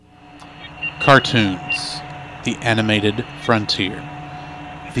Cartoons, the animated frontier.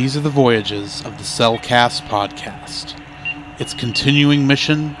 These are the voyages of the Cellcast podcast. Its continuing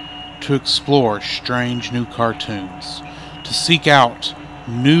mission to explore strange new cartoons, to seek out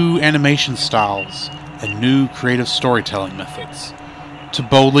new animation styles and new creative storytelling methods, to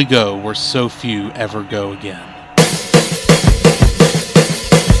boldly go where so few ever go again.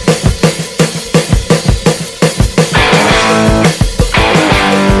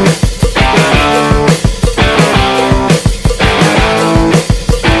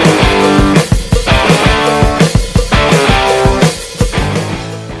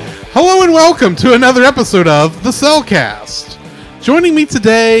 Hello and welcome to another episode of the Cellcast. Joining me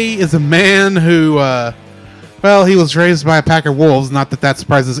today is a man who, he was raised by a pack of wolves. Not that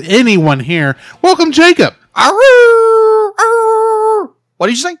surprises anyone here. Welcome, Jacob. What did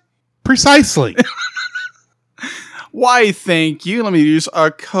you say? Precisely. Why, thank you. Let me use our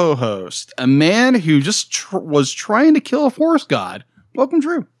co-host, a man who just was trying to kill a forest god. Welcome,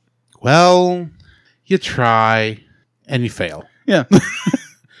 Drew. Well, you try and you fail. Yeah.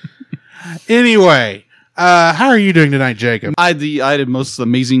 Anyway, how are you doing tonight, Jacob? I had a most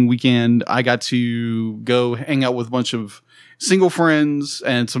amazing weekend. I got to go hang out with a bunch of single friends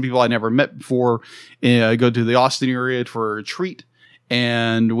and some people I never met before. Go to the Austin area for a treat,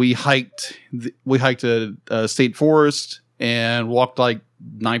 and we hiked a state forest and walked like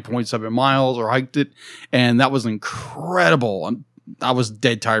 9.7 miles, or hiked it, and that was incredible. I was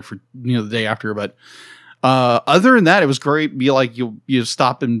dead tired for the day after, but. Other than that, it was great. You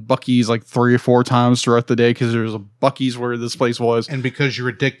stop in Buc-ee's like 3 or 4 times throughout the day because there's a Buc-ee's where this place was. And because you're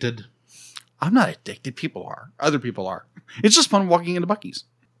addicted. I'm not addicted. People are. Other people are. It's just fun walking into Buc-ee's.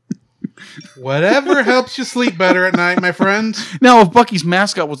 Whatever helps you sleep better at night, my friend. Now, if Buc-ee's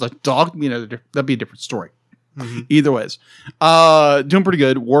mascot was a dog, that'd be a different story. Mm-hmm. Either ways, doing pretty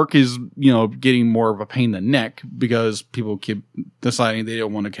good. Work is, getting more of a pain in the neck because people keep deciding they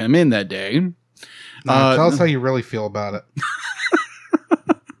don't want to come in that day. Tell us how you really feel about it.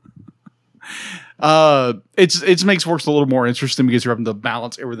 It makes work a little more interesting because you're having to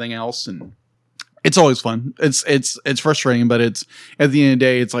balance everything else, and it's always fun. It's frustrating, but it's at the end of the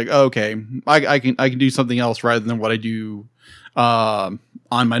day, it's like, okay, I can do something else rather than what I do on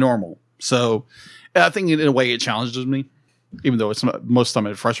my normal. So I think in a way it challenges me, even though most of the time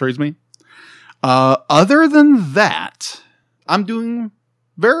it frustrates me. Other than that, I'm doing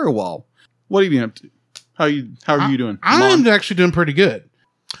very well. What have you been up to? How are you doing? I'm actually doing pretty good.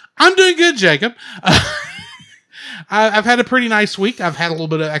 I'm doing good, Jacob. I've had a pretty nice week. I've had a little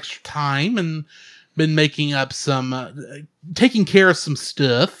bit of extra time and been making up taking care of some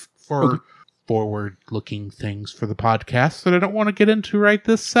stuff for forward-looking things for the podcast that I don't want to get into right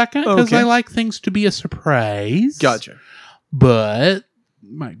this second because I like things to be a surprise. Gotcha. But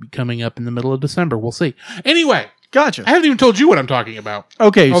might be coming up in the middle of December. We'll see. Anyway. Gotcha. I haven't even told you what I'm talking about.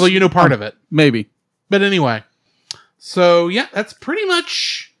 Okay. Although you know part of it. Maybe. But anyway. So, yeah, that's pretty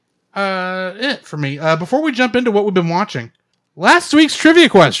much it for me. Before we jump into what we've been watching, last week's trivia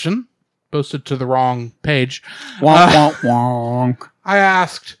question, posted to the wrong page. Wonk, wonk, wonk. I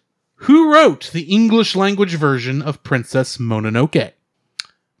asked, who wrote the English language version of Princess Mononoke?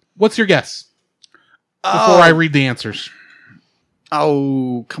 What's your guess? Before I read the answers.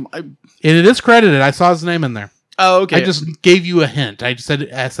 Oh, come on. And it is credited. I saw his name in there. Oh, okay. I just gave you a hint. I said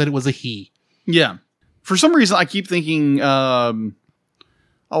it was a he. Yeah. For some reason, I keep thinking,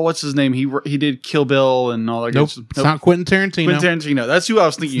 what's his name? He did Kill Bill and all that. Nope. It's not Quentin Tarantino. Quentin Tarantino. That's who I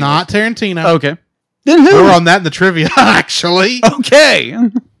was thinking. It's not Tarantino. Okay. Then who? We're on that in the trivia, actually. Okay.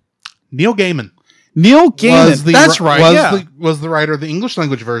 Neil Gaiman. Neil Gaiman. That's right. Was the writer of the English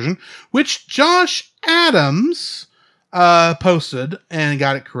language version, which Josh Adams posted and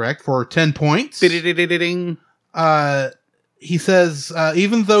got it correct for 10 points. Ding. He says,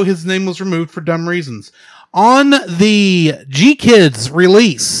 even though his name was removed for dumb reasons, on the G-Kids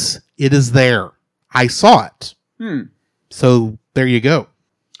release, it is there. I saw it. So there you go.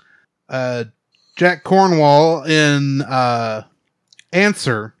 Jack Cornwall, in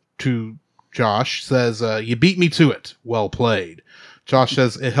answer to Josh, says, you beat me to it. Well played. Josh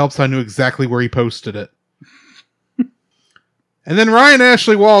says, it helps I knew exactly where he posted it. And then Ryan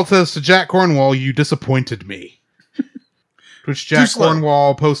Ashley Wall says to Jack Cornwall, you disappointed me. Which Jack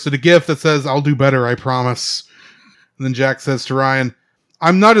Cornwall posted a GIF that says, I'll do better, I promise. And then Jack says to Ryan,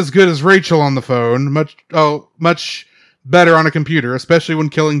 I'm not as good as Rachel on the phone. Much better on a computer, especially when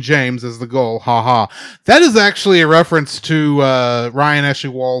killing James is the goal. Ha ha. That is actually a reference to Ryan Ashley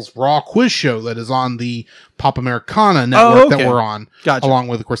Wall's Raw quiz show that is on the Pop Americana network that we're on. Gotcha. Along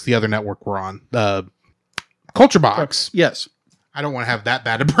with, of course, the other network we're on. Culture Box. Yes. I don't want to have that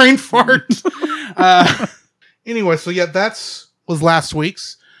bad a brain fart. Anyway, so yeah, was last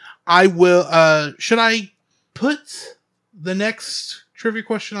week's. I will, should I put the next trivia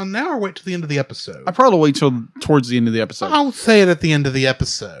question on now or wait till the end of the episode? I probably wait till towards the end of the episode. I'll say it at the end of the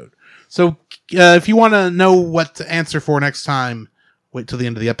episode. So if you want to know what to answer for next time, wait till the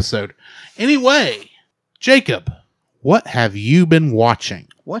end of the episode. Anyway, Jacob, what have you been watching?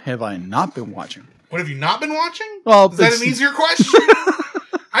 What have I not been watching? What have you not been watching? Well, is that an easier question?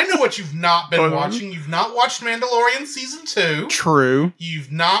 I know what you've not been watching. You've not watched Mandalorian Season 2. True.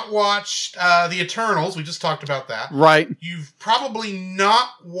 You've not watched The Eternals. We just talked about that. Right. You've probably not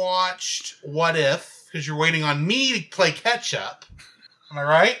watched What If, because you're waiting on me to play catch up. Am I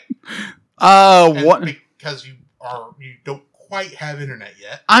right? What? Because you don't quite have internet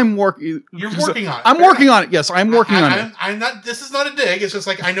yet. I'm working. You're working on it. I'm working on it. Yes, I'm working on it. I'm not. This is not a dig. It's just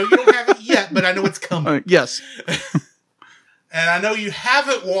like I know you don't have it yet, but I know it's coming. Yes. And I know you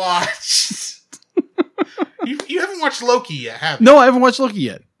haven't watched. you haven't watched Loki yet, have you? No, I haven't watched Loki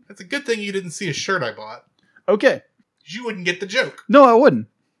yet. That's a good thing you didn't see a shirt I bought. Okay. You wouldn't get the joke. No, I wouldn't.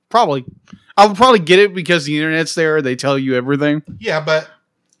 Probably. I would probably get it because the internet's there. They tell you everything. Yeah, but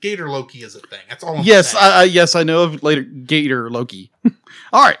Gator Loki is a thing. That's all I'm saying. Yes, I know of later Gator Loki.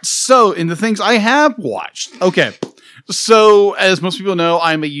 All right. So, in the things I have watched. Okay. So, as most people know,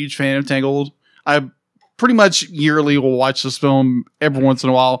 I'm a huge fan of Tangled. I pretty much yearly will watch this film every once in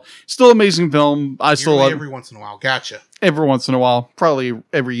a while. Still amazing film. I still love every once in a while. Gotcha. Every once in a while. Probably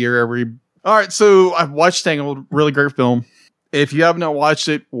every year, All right. So, I've watched Tangled. Really great film. If you have not watched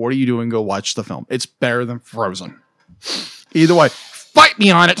it, what are you doing? Go watch the film. It's better than Frozen. Either way, fight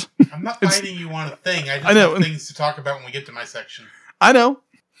me on it. I'm not fighting you on a thing. I just have things to talk about when we get to my section. I know.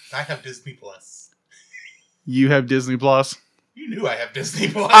 I have Disney Plus. You have Disney Plus? You knew I have Disney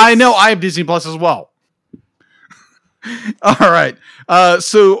Plus. I know. I have Disney Plus as well. All right.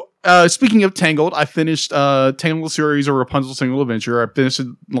 So speaking of Tangled, I finished Tangled series or Rapunzel Single Adventure. I finished it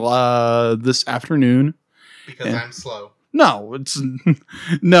this afternoon. Because I'm slow. No,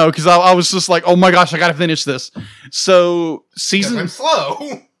 because I was just like, oh my gosh, I gotta finish this. So season, I'm slow.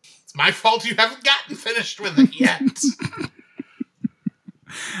 It's my fault you haven't gotten finished with it yet.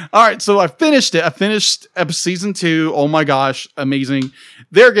 All right, so I finished it. I finished season 2. Oh my gosh, amazing.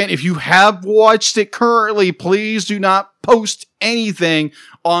 There again, if you have watched it currently, please do not post anything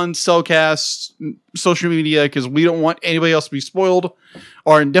on Cellcast social media because we don't want anybody else to be spoiled,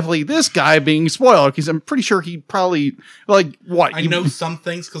 or definitely this guy being spoiled because I'm pretty sure he probably I know some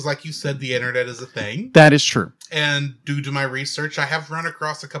things because, like you said, the internet is a thing. That is true. And due to my research, I have run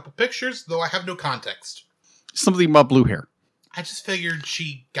across a couple pictures, though I have no context. Something about blue hair. I just figured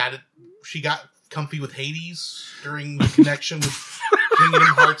she got comfy with Hades during the connection with Kingdom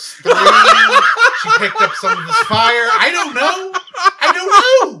Hearts 3. She picked up some of his fire. I don't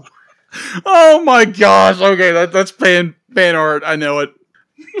know. Oh my gosh. Okay, that's fan art. I know it.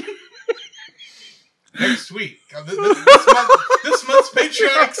 Next week. This month's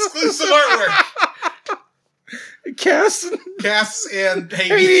Patreon exclusive artwork. Cass and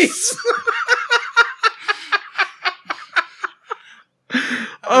Hades.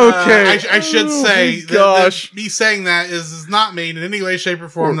 Okay. I should say that me saying that is not mean in any way, shape, or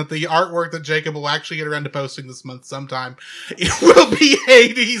form that the artwork that Jacob will actually get around to posting this month sometime, it will be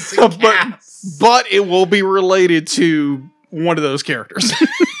Hades and Cass. But it will be related to one of those characters.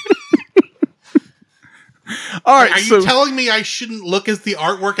 All right. Are you telling me I shouldn't look at the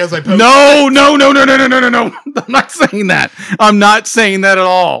artwork as I post? No. I'm not saying that. I'm not saying that at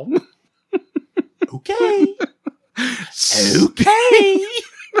all. Okay.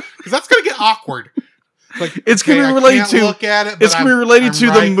 Because that's going to get awkward. It's going to be related to. Look at it, it's going to be related to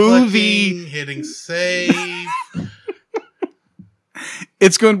the movie. Hitting save.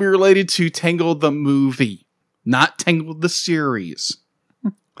 It's going to be related to Tangled the movie, not Tangled the series.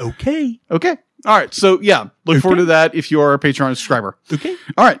 Okay. All right. So yeah, look forward to that if you are a Patreon subscriber. Okay.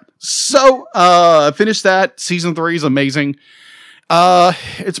 All right. So I finished that. Season 3 is amazing.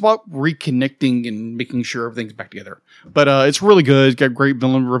 It's about reconnecting and making sure everything's back together. But it's really good. It's got great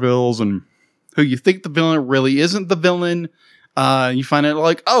villain reveals and who you think the villain really isn't the villain. You find out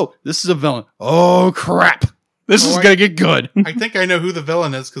like, oh, this is a villain. Oh crap. This is going to get good. I think I know who the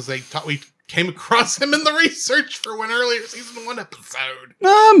villain is because we came across him in the research for one earlier season 1 episode.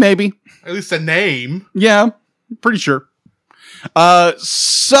 Maybe. At least a name. Yeah, pretty sure.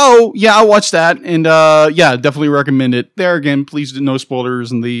 So yeah, I watched that and yeah, definitely recommend it. There again, please do no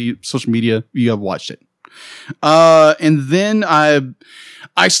spoilers in the social media. You have watched it. And then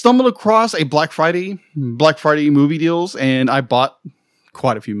I stumbled across a Black Friday movie deals and I bought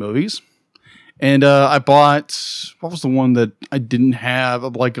quite a few movies. And I bought, what was the one that I didn't have?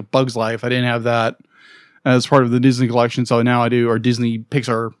 Like A Bug's Life. I didn't have that as part of the Disney collection. So now I do, or Disney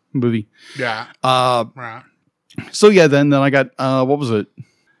Pixar movie. Yeah. Right. So yeah, then I got, what was it?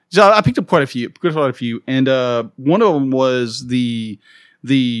 So I picked up quite a few. And one of them was the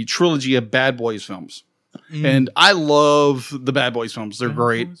trilogy of Bad Boys films. And I love the Bad Boys films. They're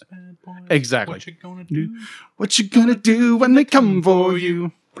great. Bad boys. Exactly. What you gonna do? What you gonna do when they come for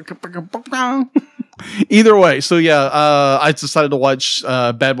you? Either way. So yeah, I decided to watch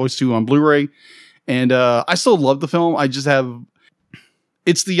Bad Boys 2 on Blu-ray. And I still love the film. I just have...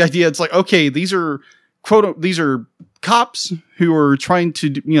 It's the idea. It's like, okay, these are cops who are trying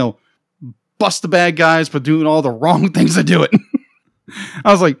to, bust the bad guys, but doing all the wrong things to do it.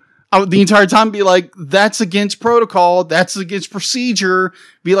 I was like, I would the entire time be like, that's against protocol. That's against procedure.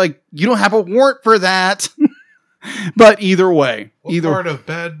 Be like, you don't have a warrant for that. But either way. What part of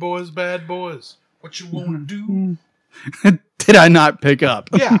Bad Boys? What you want to do? Did I not pick up?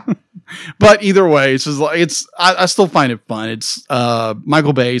 Yeah. But either way, it's just like, I still find it fun. It's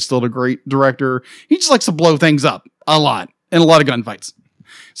Michael Bay is still a great director. He just likes to blow things up a lot and a lot of gunfights.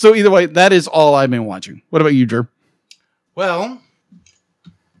 So either way, that is all I've been watching. What about you, Drew? Well,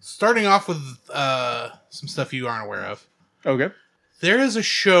 starting off with some stuff you aren't aware of. Okay. There is a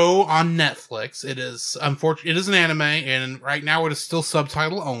show on Netflix. It is it is an anime, and right now it is still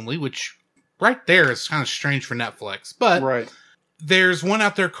subtitle only, which right there is kind of strange for Netflix. But right. There's one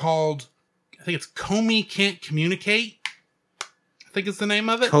out there called, I think it's Comey Can't Communicate. I think it's the name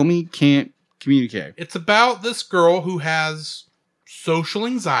of it. Comey Can't Communicate. It's about this girl who has social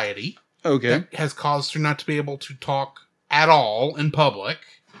anxiety. Okay. That has caused her not to be able to talk at all in public.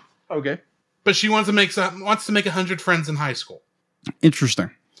 Okay. But she wants to make 100 friends in high school.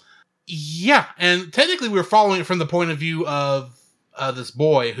 Interesting. Yeah, and technically we're following it from the point of view of this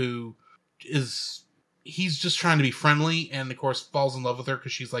boy who he's just trying to be friendly, and of course falls in love with her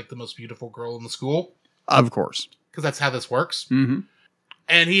because she's like the most beautiful girl in the school. Of course. Because that's how this works. Mm-hmm.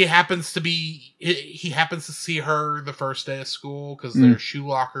 And he happens to see her the first day of school because their shoe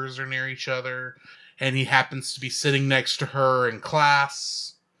lockers are near each other. And he happens to be sitting next to her in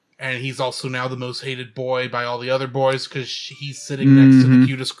class. And he's also now the most hated boy by all the other boys because he's sitting next to the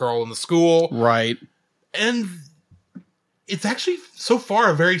cutest girl in the school. Right. And it's actually, so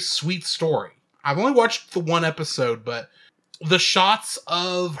far, a very sweet story. I've only watched the one episode, but the shots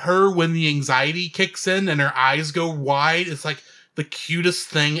of her when the anxiety kicks in and her eyes go wide, it's like the cutest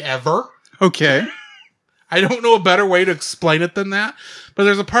thing ever. Okay. I don't know a better way to explain it than that. But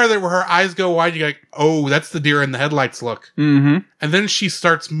there's a part of it where her eyes go wide. You're like, oh, that's the deer in the headlights look. Mm-hmm. And then she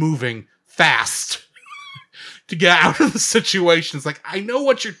starts moving fast to get out of the situation. It's like, I know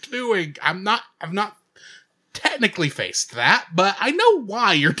what you're doing. I've not technically faced that, but I know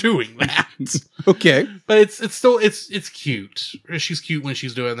why you're doing that. Okay. But it's still cute. She's cute when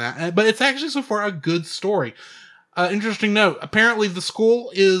she's doing that. But it's actually so far a good story. Interesting note. Apparently the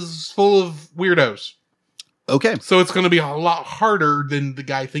school is full of weirdos. Okay. So it's going to be a lot harder than the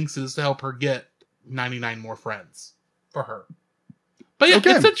guy thinks it is to help her get 99 more friends for her. But yeah, It's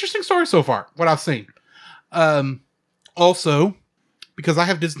an interesting story so far, what I've seen. Also, because I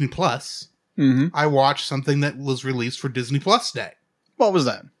have Disney Plus, I watched something that was released for Disney Plus Day. What was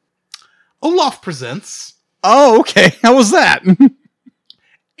that? Olaf Presents. Oh, okay. How was that?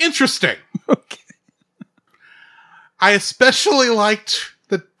 Interesting. Okay. I especially liked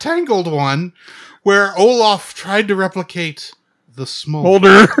the Tangled one, where Olaf tried to replicate the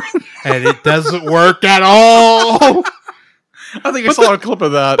smolder. And it doesn't work at all. I think I saw a clip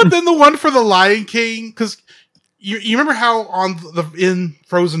of that. But then the one for the Lion King, because you remember how in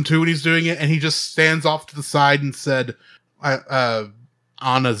Frozen 2 when he's doing it, and he just stands off to the side and said,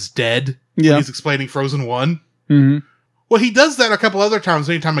 Anna's dead. Yeah. When he's explaining Frozen 1. Mm-hmm. Well, he does that a couple other times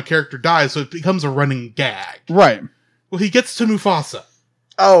anytime a character dies, so it becomes a running gag. Right. Well, he gets to Mufasa.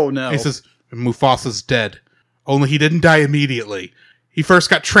 Oh, no. He says, Mufasa's dead. Only he didn't die immediately. He first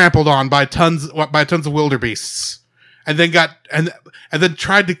got trampled on by tons of wildebeests. And then then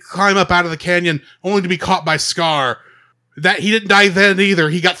tried to climb up out of the canyon, only to be caught by Scar. That he didn't die then either.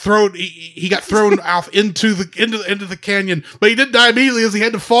 He got thrown. He got thrown off into the canyon, but he didn't die immediately as he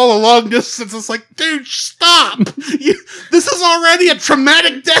had to fall a long distance. It's like, dude, stop! This is already a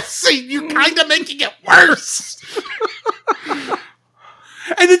traumatic death scene. You're kind of making it worse.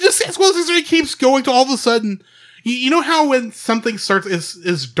 And it just as well as he keeps going to all of a sudden. You know how when something starts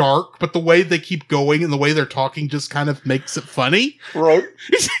is dark, but the way they keep going and the way they're talking just kind of makes it funny? Right.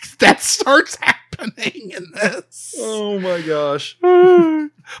 That starts happening in this. Oh my gosh.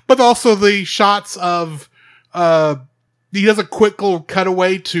 But also the shots of he does a quick little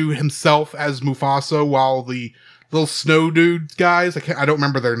cutaway to himself as Mufasa while the little snow dude guys, I don't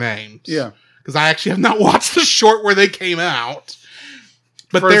remember their names. Yeah. Because I actually have not watched the short where they came out.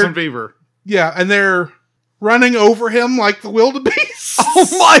 But Frozen Fever. Yeah, and they're running over him like the wildebeest. Oh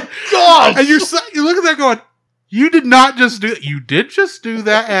my god! And you look at that going, you did not just do it. You did just do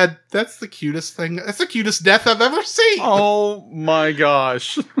that, and that's the cutest thing. That's the cutest death I've ever seen. Oh my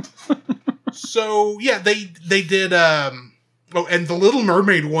gosh. So, yeah, they did, and the Little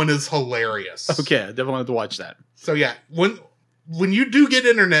Mermaid one is hilarious. Okay, I definitely have to watch that. So, yeah, when you do get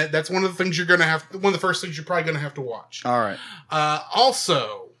internet, that's one of the things one of the first things you're probably going to have to watch. All right.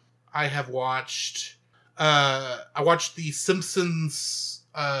 Also, I have watched, I watched the Simpsons,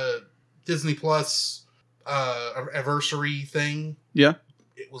 Disney Plus, anniversary thing. Yeah.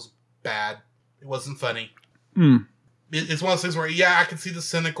 It was bad. It wasn't funny. It's one of those things where, I can see the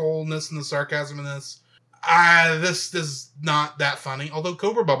cynicalness and the sarcasm in this. This is not that funny, although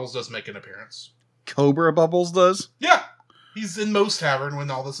Cobra Bubbles does make an appearance. Cobra Bubbles does? Yeah. He's in Moe's Tavern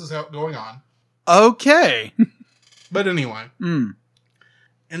when all this is going on. Okay. But anyway. And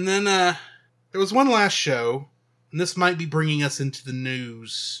then there was one last show, and this might be bringing us into the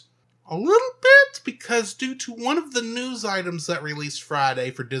news a little bit, because due to one of the news items that released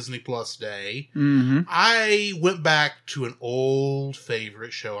Friday for Disney Plus Day, I went back to an old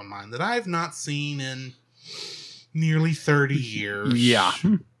favorite show of mine that I've not seen in nearly 30 years. Yeah.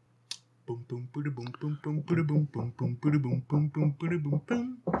 Boom boom boom boom boom boom boom boom boom boom boom boom boom boom boom boom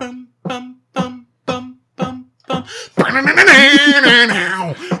bum bum bum bum bum bum.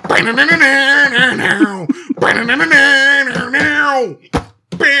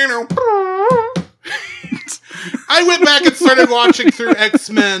 I went back and started watching through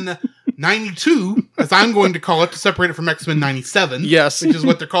X-Men 92, as I'm going to call it, to separate it from X-Men 97. Yes. Which is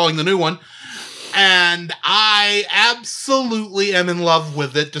what they're calling the new one. And I absolutely am in love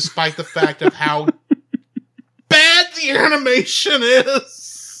with it, despite the fact of how bad the animation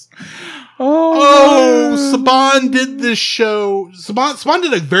is. Saban did this show. Saban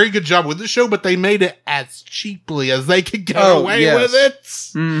did a very good job with the show, but they made it as cheaply as they could get away with it.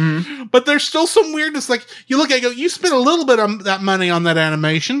 Mm-hmm. But there's still some weirdness. Like, you look at it, you spent a little bit of that money on that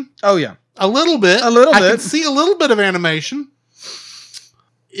animation. Oh, yeah. A little bit. I can see a little bit of animation.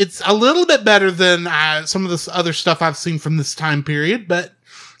 It's a little bit better than some of this other stuff I've seen from this time period, but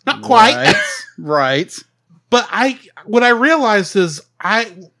not quite. Right. But what I realized is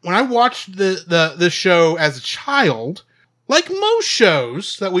when I watched the show as a child, like most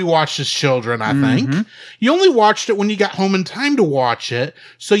shows that we watched as children, I think, you only watched it when you got home in time to watch it.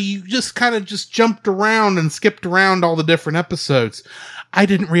 So you just kind of just jumped around and skipped around all the different episodes. I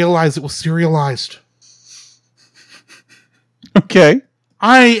didn't realize it was serialized. Okay.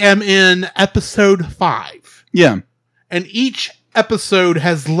 I am in episode 5. Yeah. And each episode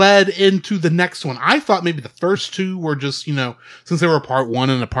has led into the next one. I thought maybe the first two were just, since they were a part 1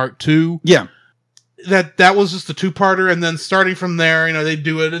 and a part 2. Yeah. That was just a 2-parter. And then starting from there, they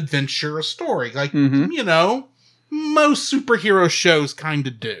do an adventure, a story. Like, most superhero shows kind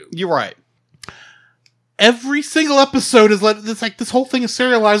of do. You're right. Every single episode is it's like this whole thing is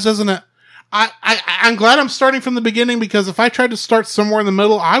serialized, isn't it? I'm glad I'm starting from the beginning, because if I tried to start somewhere in the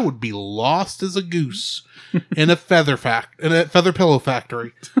middle, I would be lost as a goose in a feather pillow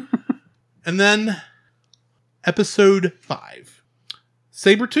factory. And then episode 5,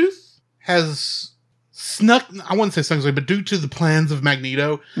 Sabretooth has snuck. I wouldn't say snuck away, but due to the plans of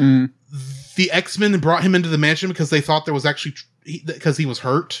Magneto, the X-Men brought him into the mansion because they thought there was actually because he was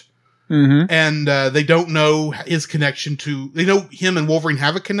hurt. And they don't know his connection they know him and Wolverine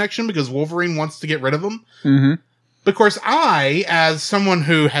have a connection because Wolverine wants to get rid of him. But of course, I, as someone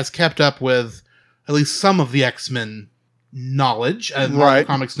who has kept up with at least some of the X-Men knowledge,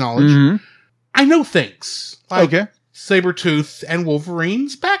 comics knowledge, I know things. Like Sabretooth and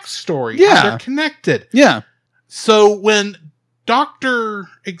Wolverine's backstory. Yeah. How they're connected. Yeah. So when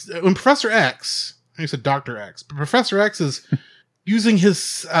Professor X, I said Dr. X, but Professor X is using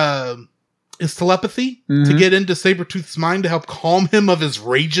his telepathy to get into Sabretooth's mind to help calm him of his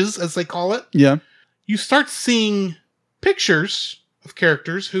rages, as they call it. Yeah. You start seeing pictures of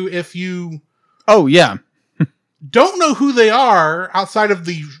characters who, if you don't know who they are outside of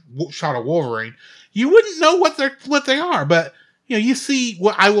the shot of Wolverine, you wouldn't know what they are. But you see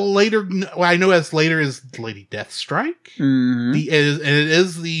what I know as later is Lady Deathstrike.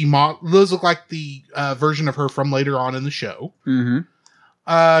 Those look like the version of her from later on in the show.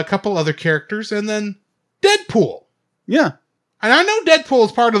 A couple other characters, and then Deadpool. Yeah. And I know Deadpool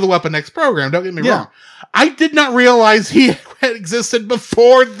is part of the Weapon X program, don't get me wrong. I did not realize he had existed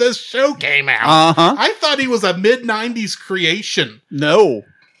before this show came out. I thought he was a mid-90s creation. No.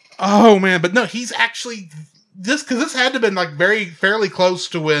 Oh, man. But no, he's actually... Because this had to have been fairly close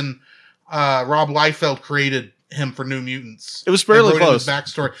to when Rob Liefeld created him for New Mutants. It was fairly close. His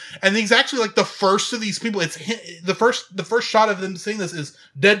backstory. And he's actually the first of these people. It's the first shot of them seeing this is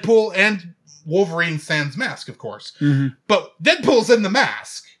Deadpool and Wolverine sans mask, of course. Mm-hmm. But Deadpool's in the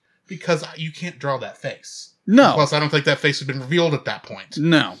mask because you can't draw that face. No. Plus, I don't think that face had been revealed at that point.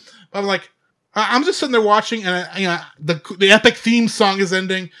 No. But I'm just sitting there watching, and the epic theme song is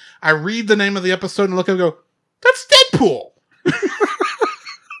ending. I read the name of the episode and look at it and go, that's Deadpool.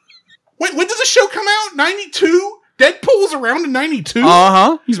 Wait, when does the show come out? 92? Deadpool was around in 92?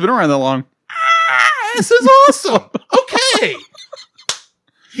 He's been around that long. This is awesome. Okay.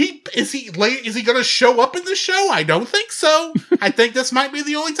 Is he going to show up in the show? I don't think so. I think this might be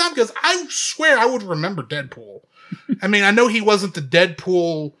the only time because I swear I would remember Deadpool. I mean, I know he wasn't the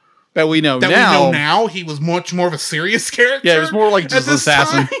Deadpool that we know now. He was much more of a serious character. Yeah, he was more like just an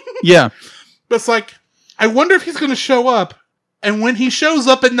assassin. Yeah. But it's I wonder if he's going to show up. And when he shows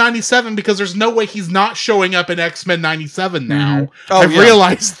up in 97, because there's no way he's not showing up in X-Men 97 now. Mm-hmm.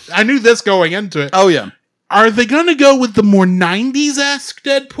 Realized, I knew this going into it. Oh, yeah. Are they going to go with the more 90s-esque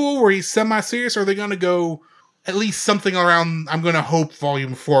Deadpool, where he's semi-serious, or are they going to go at least something around, I'm going to hope,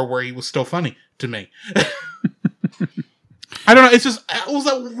 Volume 4, where he was still funny to me? I don't know, it was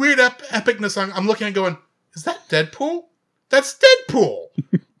that weird epicness. I'm looking and going, is that Deadpool? That's Deadpool!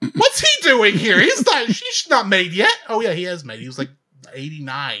 What's he doing here? He's not made yet. Oh, yeah, he has made. He was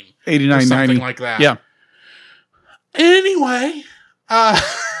 89. 89, or something 90. like that. Yeah. Anyway, that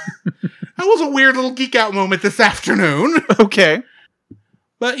was a weird little geek out moment this afternoon. Okay.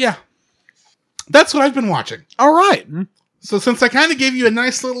 But yeah, that's what I've been watching. All right. So since I kind of gave you a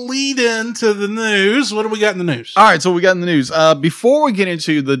nice little lead in to the news, what do we got in the news? All right, so we got in the news. Before we get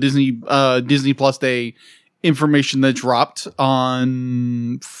into the Disney Plus Day information that dropped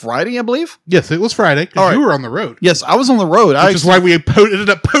on Friday, I believe. Yes, it was Friday because you were on the road. Yes, I was on the road. Which is why we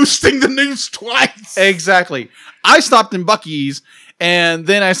ended up posting the news twice. Exactly. I stopped in Buc-ee's and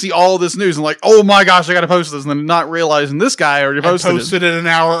then I see all this news and oh my gosh, I got to post this. And then not realizing this guy already posted it an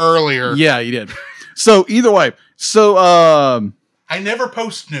hour earlier. Yeah, you did. So either way, I never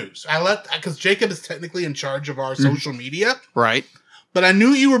post news. Because Jacob is technically in charge of our social media. Right. But I knew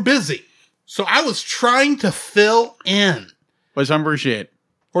you were busy. So I was trying to fill in. Which I appreciate.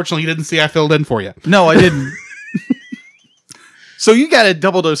 Fortunately, you didn't see I filled in for you. No, I didn't. So you got a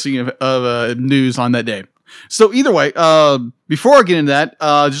double dosing of news on that day. So either way, before I get into that,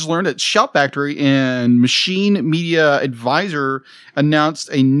 just learned that Shout Factory and Machine Media Advisor announced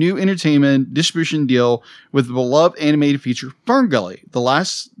a new entertainment distribution deal with the beloved animated feature Ferngully, the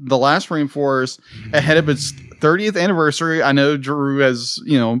last rainforest, ahead of its 30th anniversary. I know Drew has,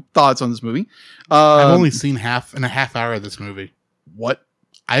 thoughts on this movie. I've only seen half hour of this movie. What?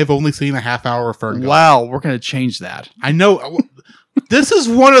 I've only seen a half hour of Ferngully. Wow, we're going to change that. I know. This is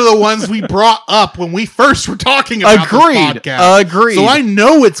one of the ones we brought up when we first were talking about this podcast. Agreed. So I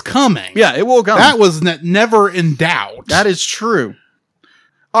know it's coming. Yeah, it will come. That was never in doubt. That is true.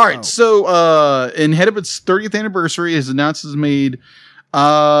 All right, so in head of its 30th anniversary, as announced is made,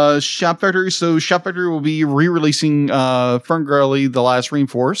 Shout Factory. So Shout Factory will be re-releasing Ferngully, The Last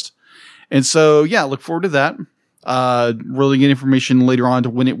Rainforest. And so, yeah, look forward to that. Really get information later on to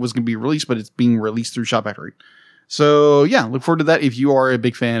when it was going to be released, but it's being released through Shout Factory. So, yeah, look forward to that if you are a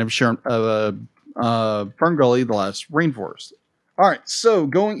big fan of Ferngully, The Last Rainforest. All right, so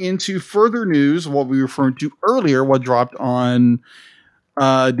going into further news, what we referred to earlier, what dropped on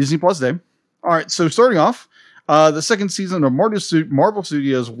Disney Plus Day. All right, so starting off, the second season of Marvel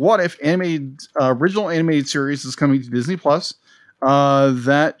Studios' What If original animated series is coming to Disney Plus.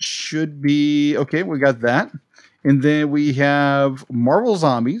 That should be okay. We got that, and then we have Marvel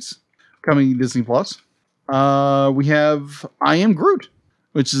Zombies coming to Disney Plus. We have I Am Groot,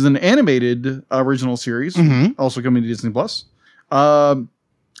 which is an animated original series, also coming to Disney Plus. Kind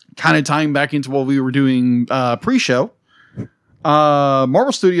of tying back into what we were doing pre-show.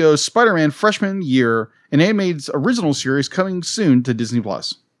 Marvel Studios' Spider-Man Freshman Year, an animated original series coming soon to Disney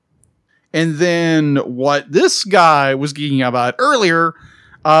Plus. And then what this guy was geeking about earlier,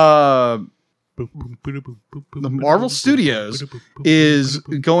 the Marvel Studios is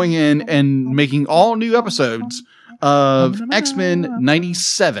going in and making all new episodes of X-Men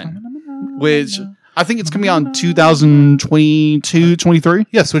 97, which I think it's coming out in 2022, 23.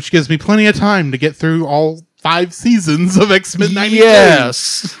 Yes, which gives me plenty of time to get through all 5 seasons of X-Men 93.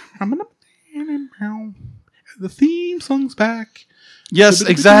 Yes. The theme song's back. Yes,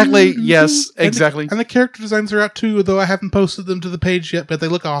 exactly. Yes, exactly. And the character designs are out too, though I haven't posted them to the page yet, but they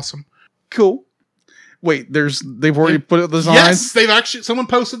look awesome. Cool. Wait, they've already put up the designs? Yes, they've actually, someone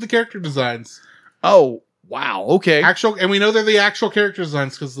posted the character designs. Oh, wow. Okay. And we know they're the actual character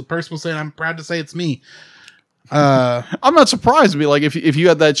designs because the person was saying, I'm proud to say it's me. I'm not surprised. Like if you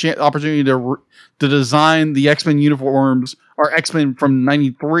had that opportunity to design the X-Men uniforms or X-Men from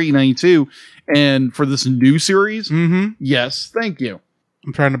 93, 92, and for this new series, yes, thank you.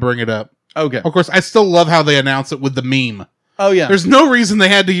 I'm trying to bring it up. Okay. Of course, I still love how they announce it with the meme. Oh yeah. There's no reason they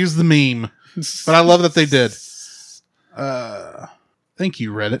had to use the meme, but I love that they did. Thank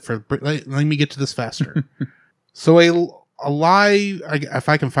you, Reddit, for letting me get to this faster. So a lie, if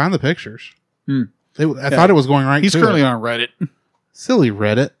I can find the pictures. I thought it was going right. He's currently on Reddit. Silly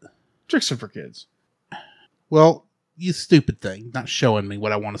Reddit. Tricks are for kids. Well, you stupid thing, not showing me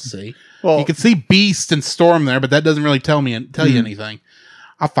what I want to see. Well, you can see Beast and Storm there, but that doesn't really tell you anything.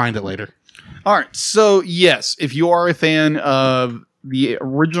 I'll find it later. All right. So yes, if you are a fan of the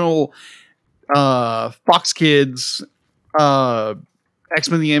original Fox Kids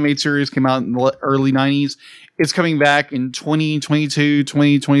X-Men the Animated Series, came out in the early 90s. It's coming back in 2022,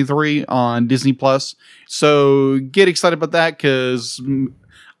 2023 on Disney Plus. So get excited about that because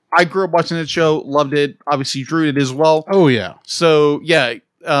I grew up watching that show, loved it. Obviously, Drew did as well. Oh, yeah. So, yeah,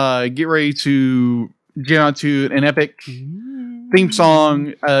 get ready to jam out to an epic theme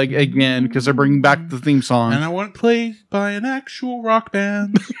song again because they're bringing back the theme song. And I want it played by an actual rock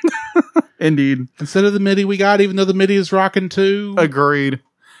band. Indeed. Instead of the MIDI we got, even though the MIDI is rocking too. Agreed.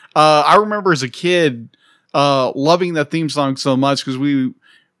 I remember as a kid loving that theme song so much because we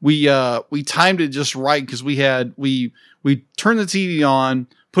timed it just right because we turned the TV on,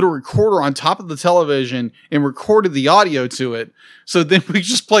 put a recorder on top of the television, and recorded the audio to it. So then we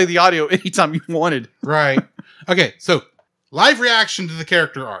just play the audio anytime you wanted. Right. Okay, so live reaction to the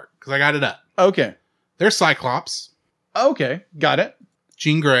character art because I got it up. Okay. There's Cyclops. Okay, got it.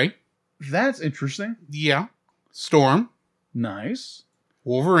 Jean Grey. That's interesting. Yeah. Storm. Nice.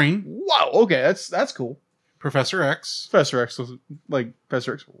 Wolverine. Wow. Okay, that's cool. Professor X. Professor X was like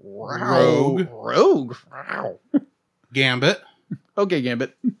Professor X. Rogue. Wow. Gambit. Okay,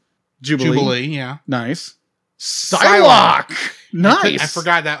 Gambit. Jubilee. Yeah. Nice. Psylocke. Nice. I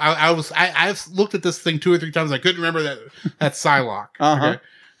forgot that. I've looked at this thing 2 or 3 times. I couldn't remember that. That's Psylocke. Okay.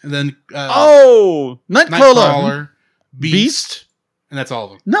 And then Nightcrawler. Beast. And that's all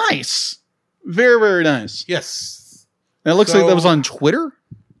of them. Nice. Very, very nice. Yes. And it looks like that was on Twitter.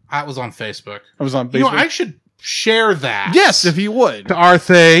 I was on Facebook. I was on Facebook. You know, I should share that. Yes, if you would. To our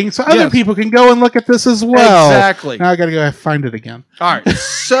thing. So other people can go and look at this as well. Exactly. Now I got to go find it again. All right.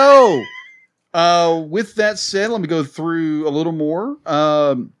 So, with that said, let me go through a little more.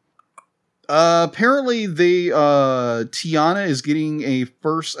 Apparently, Tiana is getting a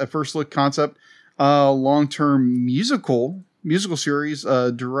first look concept long-term musical series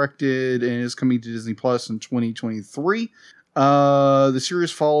directed and is coming to Disney Plus in 2023. The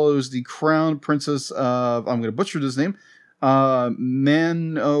series follows the crown princess of, I'm going to butcher this name, Manoa,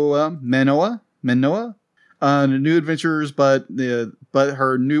 the new adventures, but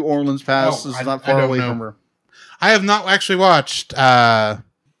her New Orleans past is not far away from her. I have not actually watched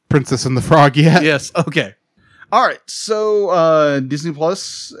Princess and the Frog yet. Yes. Okay. All right. So Disney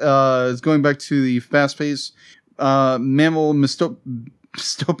Plus is going back to the fast-paced mammal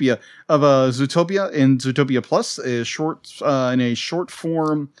dystopia of Zootopia, and Zootopia Plus is in a short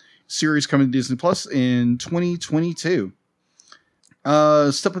form series coming to Disney Plus in 2022.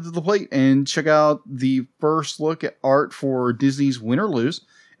 Step up to the plate and check out the first look at art for Disney's Win or Lose,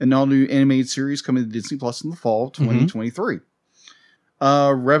 an all-new animated series coming to Disney Plus in the fall of 2023.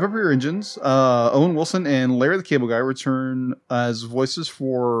 Rev up your engines. Owen Wilson and Larry the Cable Guy return as voices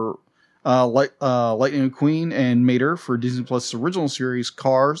for Lightning McQueen and Mater for Disney Plus' original series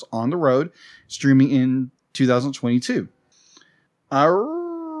Cars on the Road, streaming in 2022.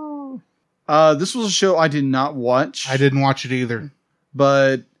 This was a show I did not watch. I didn't watch it either.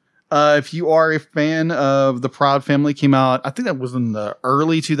 But if you are a fan of The Proud Family, came out, I think that was in the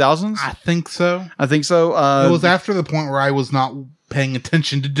early 2000s. I think so. It was after the point where I was not paying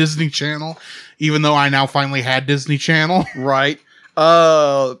attention to Disney Channel, even though I now finally had Disney Channel. Right.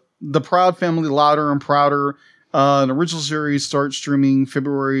 The Proud Family, Louder and Prouder, an original series, starts streaming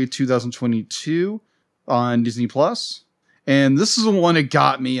February 2022 on Disney Plus. And this is the one that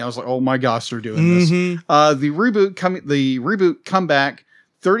got me. I was like, "Oh my gosh, they're doing this!" The reboot comeback,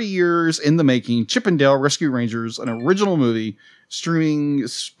 30 years in the making. Chip and Dale Rescue Rangers, an original movie, streaming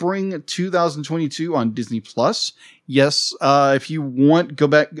spring 2022 on Disney Plus. Yes, if you want, go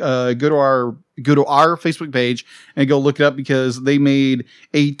to our go to our Facebook page and go look it up, because they made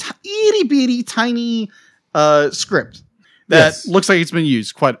a itty bitty tiny script that looks like it's been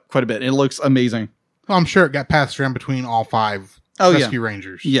used quite a bit. It looks amazing. Well, I'm sure it got passed around between all 5 rescue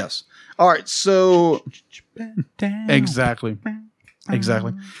rangers. Yes. All right. So exactly. So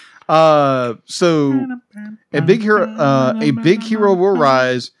a big hero will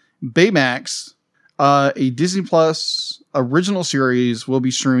rise. Baymax, a Disney Plus original series, will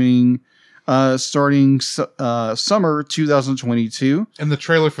be streaming starting summer 2022. And the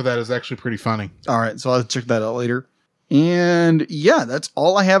trailer for that is actually pretty funny. All right, so I'll check that out later. And yeah, that's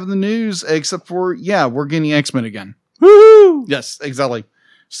all I have in the news, except for, we're getting X-Men again. Woo! Yes, exactly.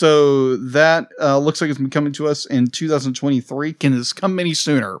 So that looks like it's been coming to us in 2023. Can this come any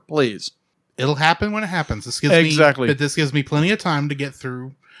sooner, please? It'll happen when it happens. This gives me plenty of time to get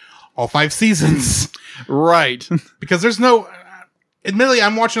through all 5 seasons. Right. Because there's no... Admittedly,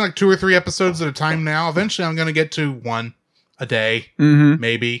 I'm watching like 2 or 3 episodes at a time now. Eventually, I'm going to get to 1 a day,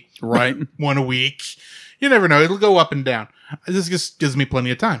 maybe. Right. 1 a week. You never know. It'll go up and down. This just gives me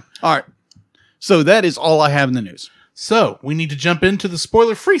plenty of time. All right. So that is all I have in the news. So we need to jump into the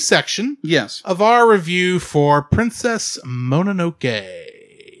spoiler-free section. Yes. Of our review for Princess Mononoke.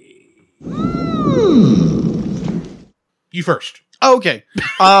 You first. Okay.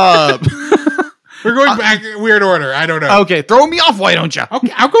 We're going back in weird order. I don't know. Okay, throw me off. Why don't you?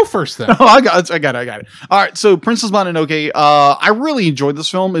 Okay, I'll go first then. Oh, I got it. All right, so Princess Mononoke. I really enjoyed this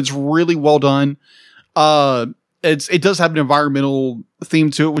film. It's really well done. It does have an environmental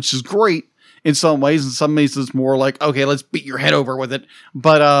theme to it, which is great in some ways. In some ways, it's more like, okay, let's beat your head over with it.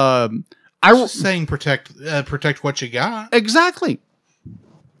 But I was saying protect what you got. Exactly.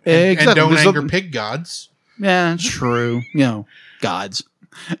 And don't anger pig gods. Yeah, true. Gods.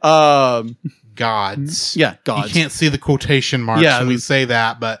 Gods. Yeah, gods. You can't see the quotation marks when we say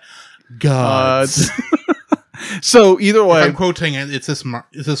that, but gods. So either way, if I'm quoting it. It's this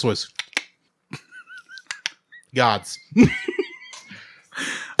was gods.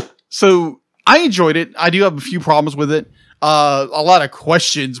 So I enjoyed it. I do have a few problems with it. A lot of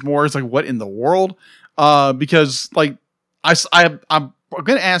questions. More, it's like, what in the world? Because like I'm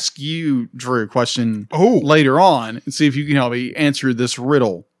going to ask you, Drew, a question later on and see if you can help me answer this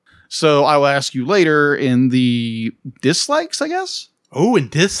riddle. So I will ask you later in the dislikes, I guess. Oh,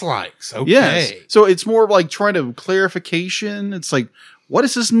 and dislikes. Okay. Yes. So it's more like trying to clarification. It's like, what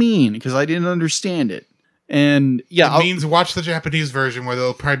does this mean? Because I didn't understand it. And yeah, it means watch the Japanese version where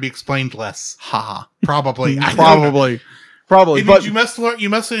they'll probably be explained less. Haha. Probably. Probably. It means you must learn. You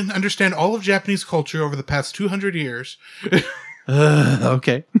must understand all of Japanese culture over the past 200 years.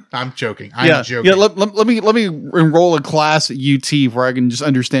 Okay. I'm joking. I'm joking. Yeah. Let me enroll a class at UT where I can just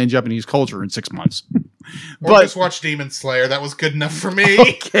understand Japanese culture in 6 months. Or just watch Demon Slayer. That was good enough for me.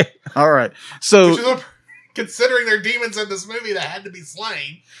 Okay. All right. So, considering there are demons in this movie that had to be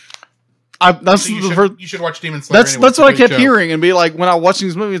slain. You should watch Demon Slayer. That's what I kept hearing and be like, when I'm watching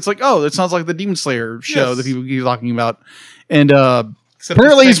this movie, it's like, oh, that sounds like the Demon Slayer show that people keep talking about. And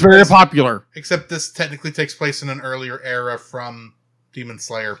apparently it's very popular. Except this technically takes place in an earlier era from Demon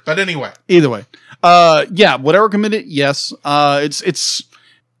Slayer. But anyway. Either way. Would I recommend it? Yes. It's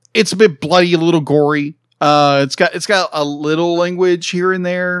a bit bloody, a little gory. It's got a little language here and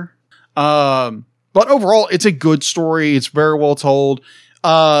there. But overall, it's a good story. It's very well told.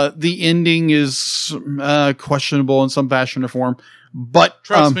 The ending is questionable in some fashion or form, but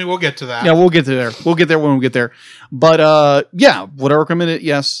trust me, we'll get to that. Yeah, we'll get to there. We'll get there when we get there. But would I recommend it?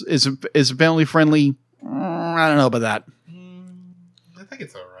 Yes. Is it family friendly? I don't know about that. I think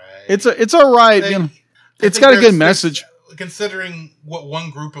it's all right. It's all right. It's got a good message. Considering what one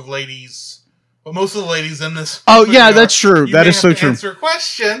group of ladies. But most of the ladies in this. Oh, yeah, that's true. That is so true. Answer a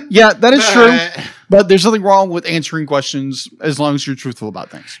question. Yeah, that is true. But there's nothing wrong with answering questions as long as you're truthful about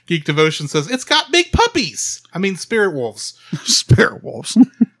things. Geek Devotion says, it's got big puppies. I mean, spirit wolves. Spirit wolves.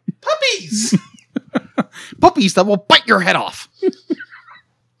 Puppies. Puppies that will bite your head off.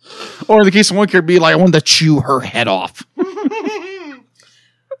 Or in the case of one character, be like, I want to chew her head off.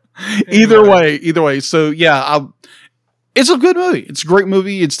 Either way. So, yeah, it's a good movie. It's a great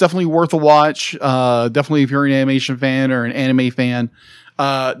movie. It's definitely worth a watch. Definitely if you're an animation fan or an anime fan,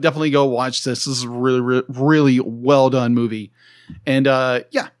 definitely go watch this. This is a really, really, really well done movie. And what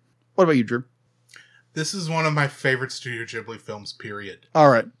about you, Drew? This is one of my favorite Studio Ghibli films, period. All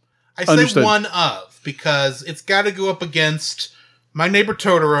right. I say one of, because it's got to go up against My Neighbor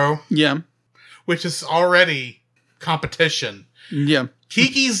Totoro. Yeah. Which is already competition. Yeah.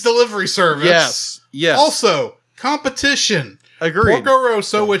 Kiki's Delivery Service. Yes. Also, competition. Agreed. Porco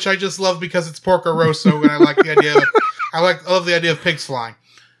Rosso, which I just love because it's Porco Rosso, and I like the idea of I love the idea of pigs flying.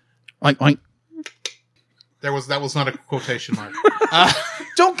 Oink, oink. That was not a quotation mark.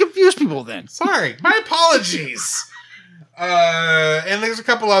 Don't confuse people then. Sorry. My apologies. And there's a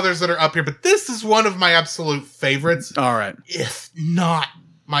couple others that are up here, but this is one of my absolute favorites. All right. If not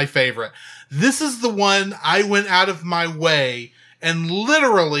my favorite. This is the one I went out of my way and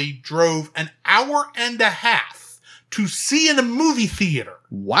literally drove an hour and a half to see in a movie theater.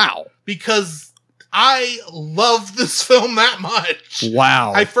 Wow. Because I love this film that much.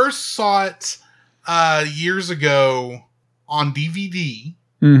 Wow. I first saw it years ago on DVD.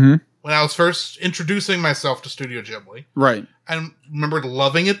 Mm-hmm. When I was first introducing myself to Studio Ghibli. Right. I remembered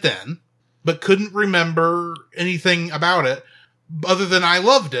loving it then, but couldn't remember anything about it other than I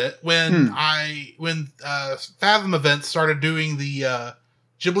loved it when Fathom Events started doing the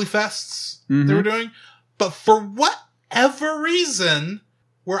Ghibli Fests they were doing. But for whatever reason,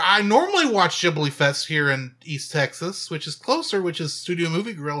 where I normally watch Ghibli Fest here in East Texas, which is closer, which is Studio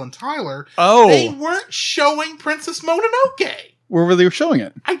Movie Grill in Tyler, they weren't showing Princess Mononoke. Where were they showing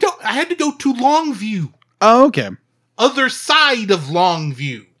it? I had to go to Longview. Oh, okay. Other side of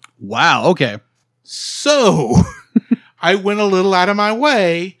Longview. Wow, okay. So, I went a little out of my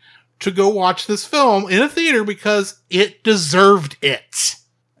way to go watch this film in a theater because it deserved it.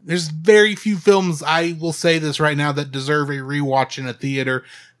 There's very few films, I will say this right now, that deserve a rewatch in a theater.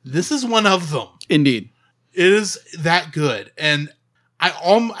 This is one of them. Indeed. It is that good. And I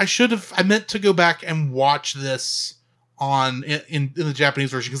meant to go back and watch this in the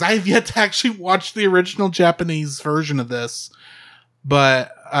Japanese version, because I have yet to actually watch the original Japanese version of this, but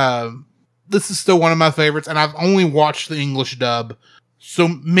this is still one of my favorites, and I've only watched the English dub, so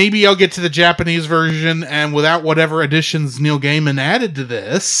maybe I'll get to the Japanese version, and without whatever additions Neil Gaiman added to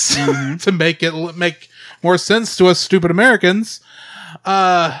this to make it make more sense to us stupid Americans,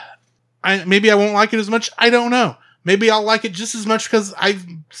 maybe I won't like it as much. I don't know. Maybe I'll like it just as much because I've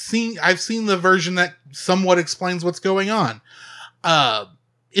seen the version that somewhat explains what's going on.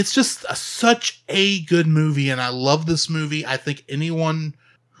 It's just such a good movie, and I love this movie. I think anyone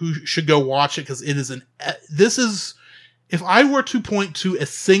who should go watch it, because it is if I were to point to a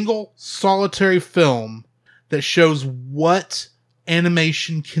single solitary film that shows what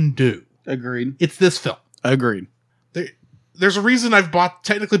animation can do. Agreed. It's this film. Agreed. There's a reason I've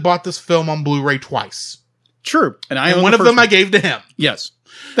technically bought this film on Blu-ray twice. True. And one of them I gave to him. Yes.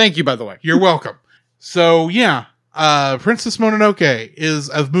 Thank you, by the way. You're welcome. So, yeah. Princess Mononoke is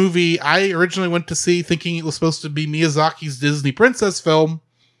a movie I originally went to see thinking it was supposed to be Miyazaki's Disney princess film,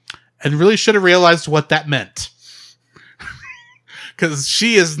 and really should have realized what that meant. Because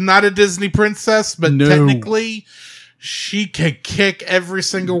she is not a Disney princess, but technically she can kick every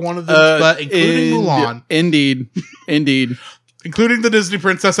single one of them butt, including Mulan. Indeed. Indeed. Including the Disney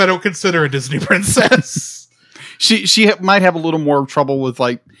princess I don't consider a Disney princess. She might have a little more trouble with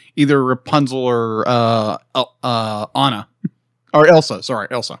like either Rapunzel or Anna or Elsa. Sorry,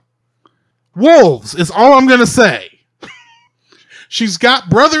 Elsa. Wolves is all I'm gonna say. She's got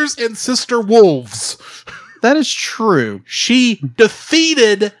brothers and sister wolves. That is true. She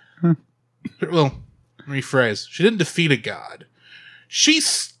defeated. Well, rephrase. She didn't defeat a god. She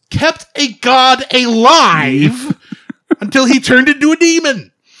kept a god alive until he turned into a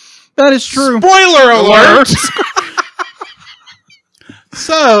demon. That is true. Spoiler alert!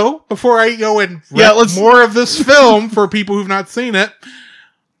 So, before I go and more of this film for people who've not seen it,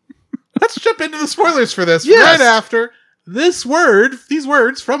 let's jump into the spoilers for this right after these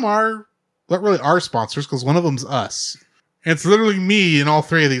words from not really our sponsors, because one of them's us. And it's literally me in all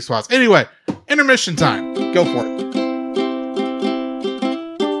three of these spots. Anyway, intermission time. Go for it.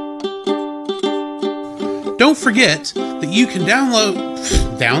 Don't forget that you can download?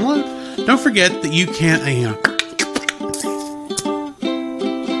 Don't forget that you can...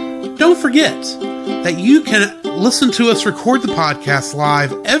 Don't forget that you can listen to us record the podcast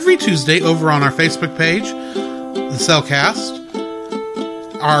live every Tuesday over on our Facebook page, The Cellcast,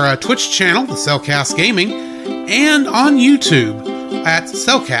 our Twitch channel, The Cellcast Gaming, and on YouTube at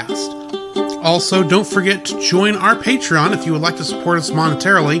Cellcast. Also, don't forget to join our Patreon if you would like to support us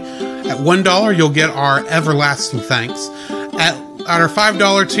monetarily. At $1, you'll get our everlasting thanks. At our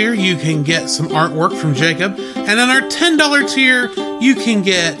 $5 tier, you can get some artwork from Jacob. And on our $10 tier, you can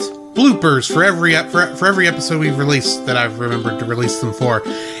get bloopers for every episode we've released that I've remembered to release them for.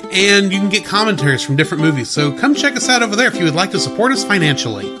 And you can get commentaries from different movies. So come check us out over there if you would like to support us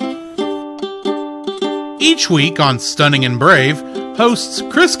financially. Each week on Stunning and Brave, hosts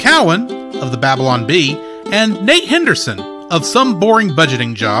Chris Cowan of the Babylon Bee and Nate Henderson of Some Boring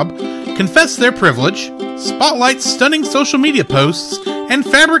Budgeting Job confess their privilege, spotlight stunning social media posts, and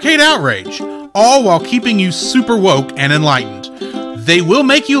fabricate outrage, all while keeping you super woke and enlightened. They will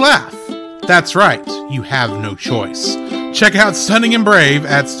make you laugh. That's right, you have no choice. Check out Stunning and Brave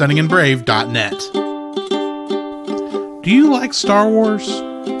at stunningandbrave.net. Do you like Star Wars?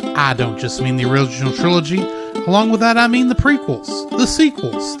 I don't just mean the original trilogy. Along with that, I mean the prequels, the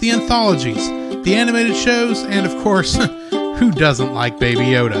sequels, the anthologies, the animated shows, and of course, who doesn't like Baby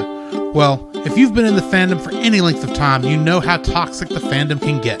Yoda? Well, if you've been in the fandom for any length of time, you know how toxic the fandom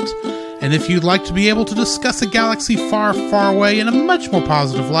can get. And if you'd like to be able to discuss a galaxy far, far away in a much more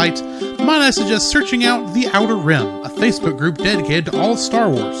positive light, might I suggest searching out The Outer Rim, a Facebook group dedicated to all of Star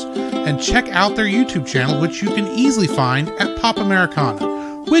Wars, and check out their YouTube channel, which you can easily find at Pop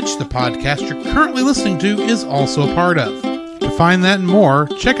Americana, which the podcast you're currently listening to is also a part of. To find that and more,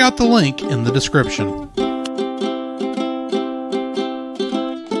 check out the link in the description.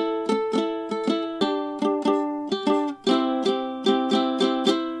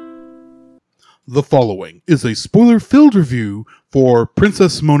 The following is a spoiler-filled review for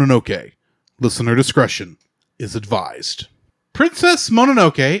Princess Mononoke. Listener discretion is advised. Princess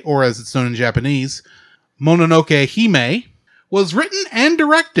Mononoke, or as it's known in Japanese, Mononoke Hime, was written and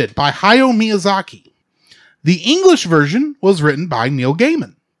directed by Hayao Miyazaki. The English version was written by Neil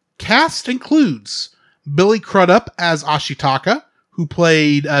Gaiman. Cast includes Billy Crudup as Ashitaka, who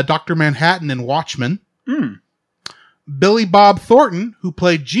played Dr. Manhattan in Watchmen. Billy Bob Thornton, who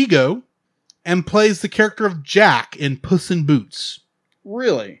played Jigo, and plays the character of Jack in Puss in Boots.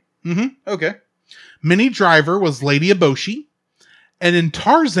 Really? Mm-hmm. Okay. Minnie Driver was Lady Eboshi. And in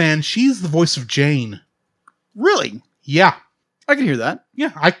Tarzan, she's the voice of Jane. Really? Yeah. I can hear that.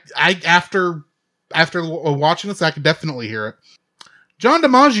 Yeah. I after watching this, I could definitely hear it. John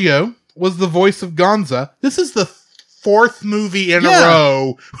DiMaggio was the voice of Gonza. This is the fourth movie in a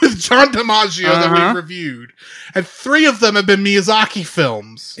row with John DiMaggio that we've reviewed. And 3 of them have been Miyazaki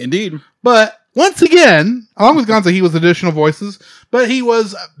films. Indeed. But once again, along with Gonza, he was additional voices, but he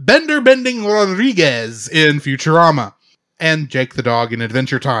was Bender Bending Rodriguez in Futurama, and Jake the Dog in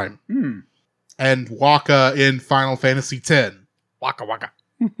Adventure Time, and Waka in Final Fantasy X. Waka waka.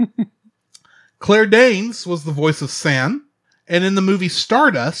 Claire Danes was the voice of San, and in the movie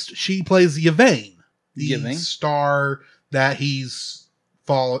Stardust, she plays Yvain, the star that he's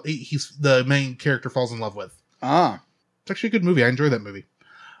the main character falls in love with. It's actually a good movie. I enjoy that movie.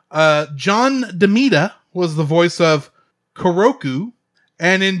 John DeMita was the voice of Koroku,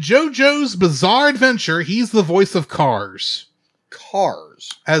 and in JoJo's Bizarre Adventure, he's the voice of Cars.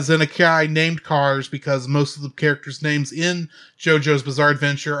 Cars? As in a guy named Cars, because most of the characters' names in JoJo's Bizarre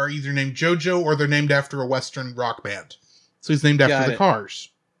Adventure are either named JoJo or they're named after a Western rock band. So he's named after the Cars.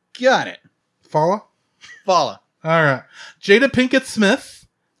 Got it. Follow? Follow. Alright. Jada Pinkett Smith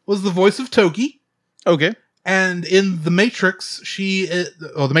was the voice of Toki. Okay. And in The Matrix,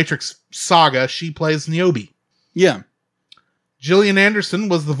 the Matrix saga, she plays Niobe. Yeah. Gillian Anderson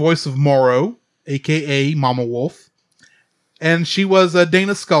was the voice of Morrow, aka Mama Wolf. And she was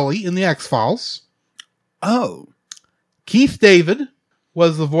Dana Scully in The X-Files. Oh. Keith David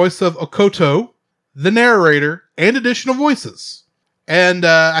was the voice of Okoto, the narrator, and additional voices. And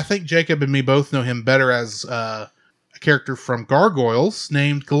I think Jacob and me both know him better as a character from Gargoyles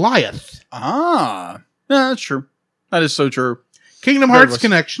named Goliath. Yeah, that's true. That is so true. Kingdom Hearts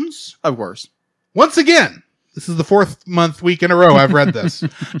Connections. Of course. Once again, this is the 4th week in a row I've read this.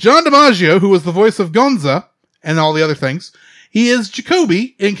 John DiMaggio, who was the voice of Gonza and all the other things, he is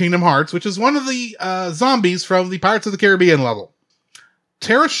Jacoby in Kingdom Hearts, which is one of the zombies from the Pirates of the Caribbean level.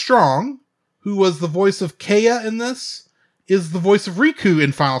 Tara Strong, who was the voice of Kea in this, is the voice of Riku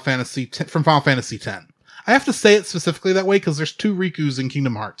in Final Fantasy from Final Fantasy X. I have to say it specifically that way because there's 2 Rikus in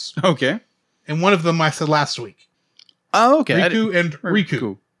Kingdom Hearts. Okay. And one of them I said last week. Oh, okay. Riku and Riku.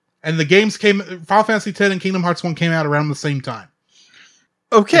 Cool. And the games Final Fantasy X and Kingdom Hearts 1 came out around the same time.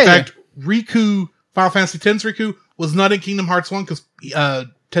 Okay. In fact, Riku, Final Fantasy X's Riku, was not in Kingdom Hearts 1 because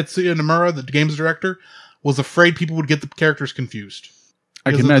Tetsuya Nomura, the games director, was afraid people would get the characters confused.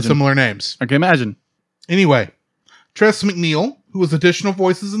 I can imagine. Similar names. I can imagine. Anyway, Tress MacNeille, who was additional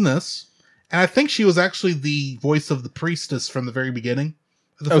voices in this, and I think she was actually the voice of the priestess from the very beginning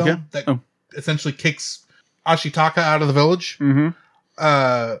of the film. That essentially kicks Ashitaka out of the village.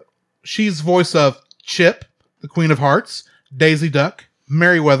 Mm-hmm. She's voice of Chip, the Queen of Hearts, Daisy Duck,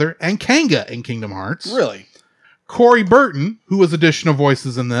 Merryweather, and Kanga in Kingdom Hearts. Really? Corey Burton, who was additional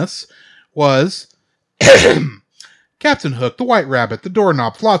voices in this, was Captain Hook, the White Rabbit, the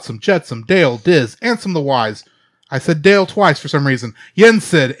Doorknob, Flotsam, Jetsam, Dale, Diz, Ansem the Wise. I said Dale twice for some reason.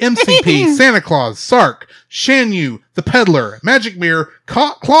 Yensid, MCP, Santa Claus, Sark, Shan Yu, the Peddler, Magic Mirror,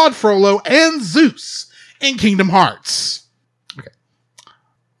 Claude Frollo, and Zeus in Kingdom Hearts. Okay.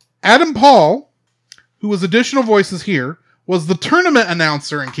 Adam Paul, who was additional voices here, was the tournament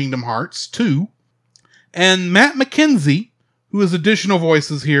announcer in Kingdom Hearts 2. And Matt McKenzie, who is additional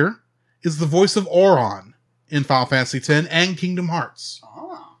voices here, is the voice of Auron in Final Fantasy X and Kingdom Hearts.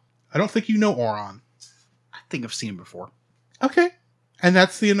 Oh. I don't think you know Auron. I think I've seen him before. Okay. And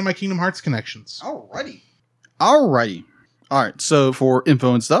that's the end of my Kingdom Hearts connections. Alrighty. Alright, so for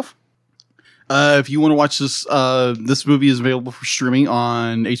info and stuff, if you want to watch this, this movie is available for streaming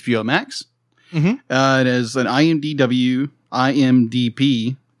on HBO Max. Mm-hmm. It has an IMDb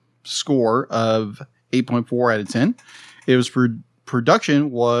score of 8.4 out of 10. It was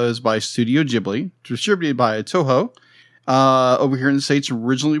production was by Studio Ghibli, distributed by Toho. Over here in the States,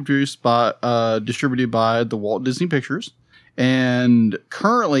 originally distributed by the Walt Disney Pictures, and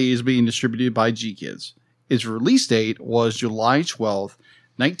currently is being distributed by G-Kids. Its release date was July 12th,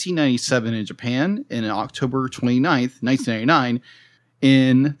 1997 in Japan, and October 29th, 1999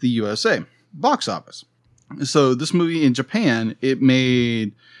 in the USA box office. So this movie in Japan, it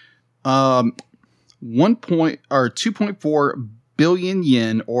made 2.4 billion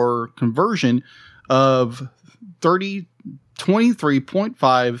yen, or conversion of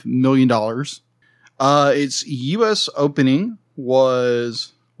 $23.5 million. Its U.S. opening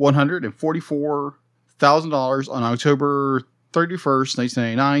was $144,000 on October 31st,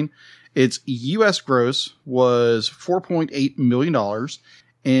 1999. Its U.S. gross was $4.8 million,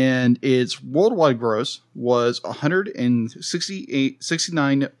 and its worldwide gross was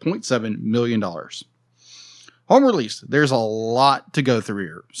 $169.7 million. Home release. There's a lot to go through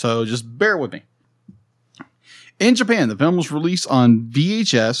here, so just bear with me. In Japan, the film was released on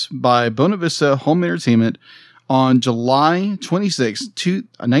VHS by Buena Vista Home Entertainment on July 26,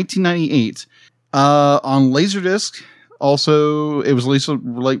 1998. On Laserdisc, also it was released on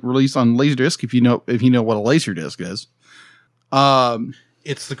Laserdisc. If you know what a Laserdisc is,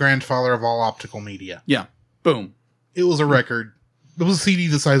 it's the grandfather of all optical media. Yeah, boom. It was a record. It was a CD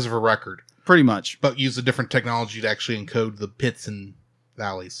the size of a record, pretty much, but used a different technology to actually encode the pits and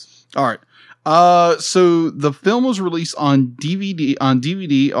valleys. All right. So the film was released on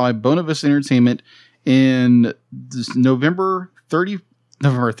DVD by Buena Vista Entertainment in November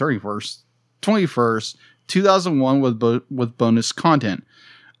 31st, 2001 with bonus content.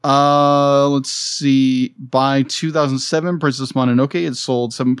 Let's see. By 2007, Princess Mononoke had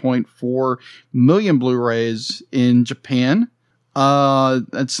sold 7.4 million Blu-rays in Japan.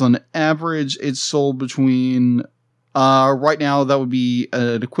 That's on average. It's sold between right now that would be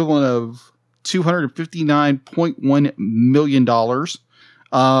an equivalent of $259.1 million.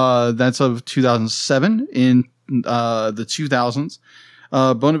 That's of 2007. In the 2000s,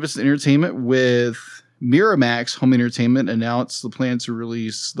 Buena Vista Entertainment with Miramax Home Entertainment announced the plan to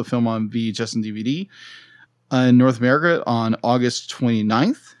release the film on VHS and DVD in North America on August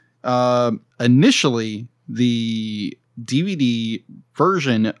 29th. Initially, the DVD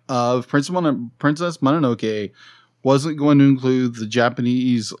version of Princess Mononoke wasn't going to include the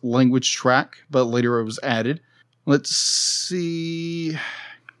Japanese language track, but later it was added. Let's see.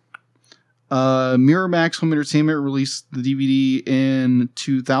 Miramax Home Entertainment released the DVD in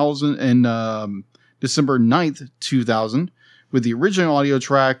 2000 and December 9th, 2000, with the original audio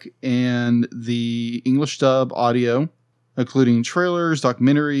track and the English dub audio, including trailers,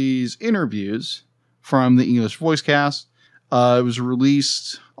 documentaries, interviews from the English voice cast. It was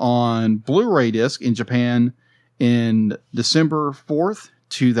released on Blu-ray disc in Japan in December 4th,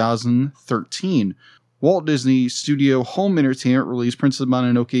 2013. Walt Disney Studio Home Entertainment released Princess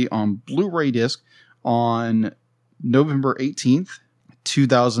Mononoke on Blu-ray disc on November 18th,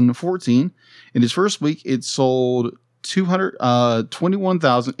 2014. In its first week, it sold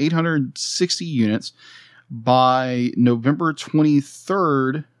 21,860 units. By November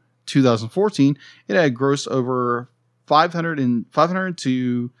 23rd, 2014, it had grossed over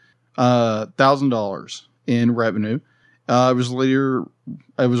 $502,000 in revenue. It was later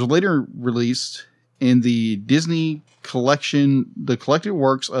released in the Disney collection, The Collected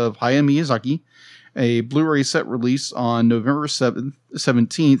Works of Hayao Miyazaki, a Blu-ray set released on November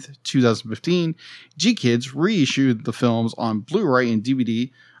 17th, 2015. G-Kids reissued the films on Blu-ray and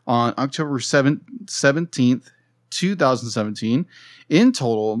DVD on October 17th, 2017. In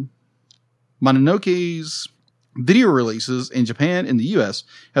total, Mononoke's video releases in Japan and the US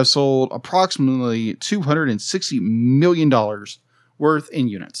have sold approximately $260 million worth in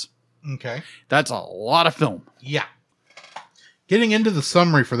units. Okay. That's a lot of film. Yeah. Getting into the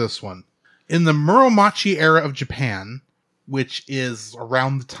summary for this one. In the Muromachi era of Japan, which is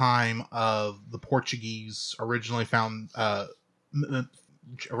around the time of the Portuguese originally ran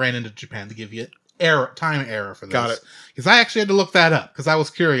into Japan, to give you time era for this. Got it. Because I actually had to look that up because I was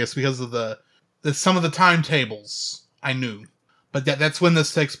curious because of some of the timetables I knew. But that's when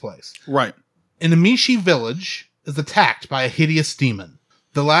this takes place. Right. An Emishi village is attacked by a hideous demon.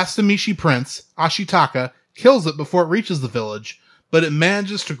 The last Emishi prince, Ashitaka, kills it before it reaches the village, but it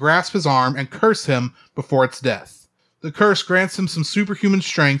manages to grasp his arm and curse him before its death. The curse grants him some superhuman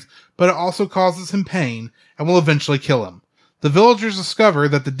strength, but it also causes him pain and will eventually kill him. The villagers discover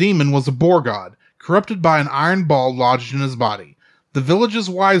that the demon was a boar god, corrupted by an iron ball lodged in his body. The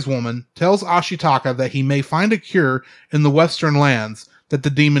village's wise woman tells Ashitaka that he may find a cure in the western lands that the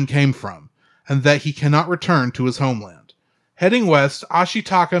demon came from, and that he cannot return to his homeland. Heading west,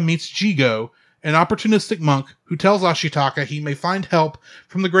 Ashitaka meets Jigo, an opportunistic monk who tells Ashitaka he may find help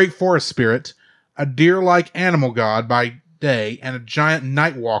from the great forest spirit, a deer-like animal god by day and a giant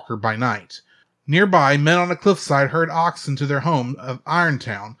night walker by night. Nearby, men on a cliffside herd oxen to their home of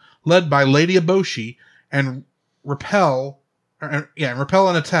Irontown, led by Lady Eboshi, and repel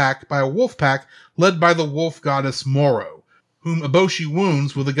an attack by a wolf pack led by the wolf goddess Moro, whom Eboshi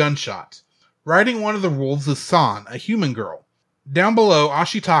wounds with a gunshot. Riding one of the wolves is San, a human girl. Down below,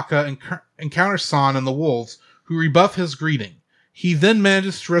 Ashitaka encounters San and the wolves, who rebuff his greeting. He then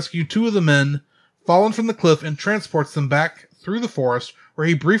manages to rescue 2 of the men fallen from the cliff and transports them back through the forest, where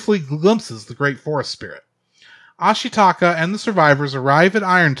he briefly glimpses the great forest spirit. Ashitaka and the survivors arrive at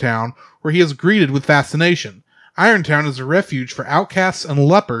Irontown, where he is greeted with fascination. Irontown is a refuge for outcasts and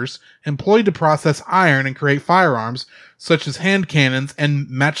lepers employed to process iron and create firearms, such as hand cannons and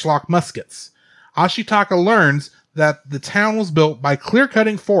matchlock muskets. Ashitaka learns that the town was built by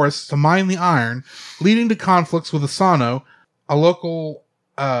clear-cutting forests to mine the iron, leading to conflicts with Asano, a local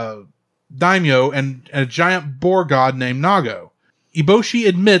daimyo, and a giant boar god named Nago. Eboshi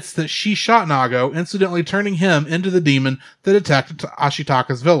admits that she shot Nago, incidentally turning him into the demon that attacked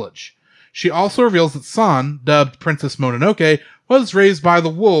Ashitaka's village. She also reveals that San, dubbed Princess Mononoke, was raised by the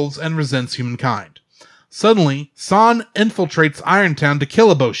wolves and resents humankind. Suddenly, San infiltrates Irontown to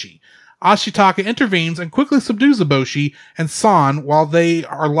kill Eboshi. Ashitaka intervenes and quickly subdues Eboshi and San while they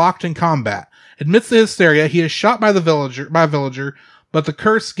are locked in combat. Amidst the hysteria, he is shot by a villager, but the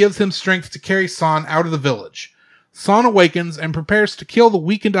curse gives him strength to carry San out of the village. San awakens and prepares to kill the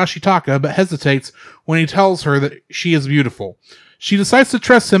weakened Ashitaka, but hesitates when he tells her that she is beautiful. She decides to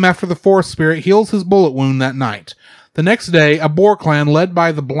trust him after the forest spirit heals his bullet wound that night. The next day, a boar clan led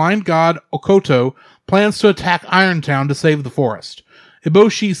by the blind god Okoto plans to attack Irontown to save the forest.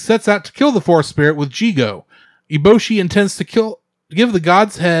 Eboshi sets out to kill the forest spirit with Jigo. Eboshi intends to give the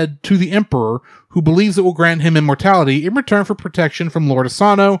god's head to the emperor, who believes it will grant him immortality in return for protection from Lord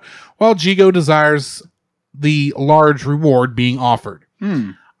Asano, while Jigo desires the large reward being offered.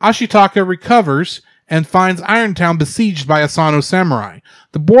 Ashitaka recovers and finds Irontown besieged by Asano samurai.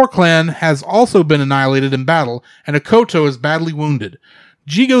 The Boar clan has also been annihilated in battle, and Okoto is badly wounded.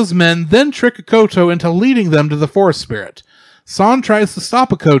 Jigo's men then trick Okoto into leading them to the forest spirit. San tries to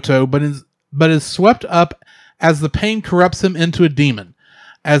stop Okoto, but is swept up as the pain corrupts him into a demon.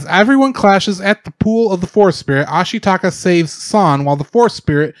 As everyone clashes at the pool of the forest spirit, Ashitaka saves San while the forest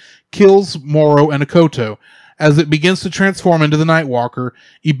spirit kills Moro and Okoto. As it begins to transform into the Nightwalker,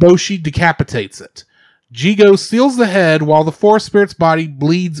 Eboshi decapitates it. Jigo steals the head while the forest spirit's body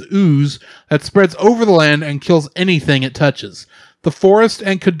bleeds ooze that spreads over the land and kills anything it touches. The forest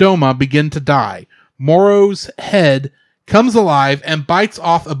and Kodama begin to die. Moro's head comes alive and bites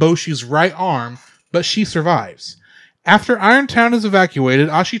off Eboshi's right arm, but she survives. After Irontown is evacuated,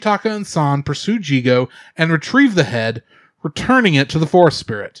 Ashitaka and San pursue Jigo and retrieve the head, returning it to the forest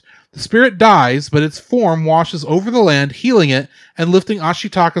spirit. The spirit dies, but its form washes over the land, healing it and lifting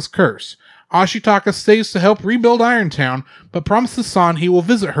Ashitaka's curse. Ashitaka stays to help rebuild Irontown, but promises San he will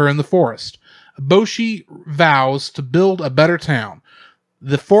visit her in the forest. Eboshi vows to build a better town.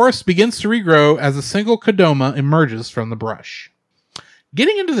 The forest begins to regrow as a single Kodama emerges from the brush.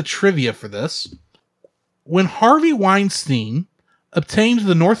 Getting into the trivia for this, when Harvey Weinstein obtained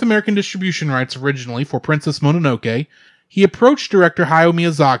the North American distribution rights originally for Princess Mononoke, he approached director Hayao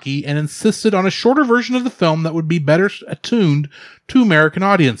Miyazaki and insisted on a shorter version of the film that would be better attuned to American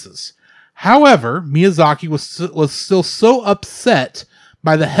audiences. However, Miyazaki was still so upset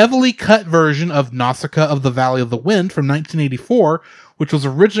by the heavily cut version of Nausicaa of the Valley of the Wind from 1984, which was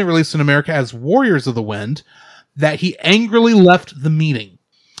originally released in America as Warriors of the Wind, that he angrily left the meeting.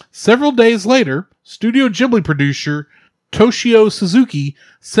 Several days later, Studio Ghibli producer Toshio Suzuki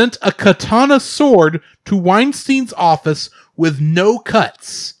sent a katana sword to Weinstein's office with no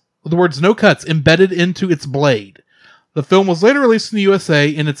cuts. The words "no cuts" embedded into its blade. The film was later released in the USA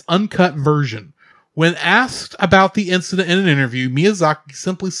in its uncut version. When asked about the incident in an interview, Miyazaki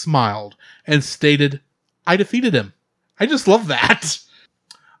simply smiled and stated, "I defeated him." I just love that.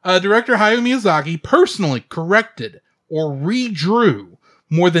 Director Hayao Miyazaki personally corrected or redrew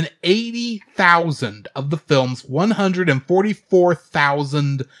more than 80,000 of the film's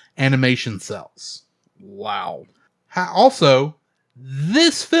 144,000 animation cells. Wow. Also,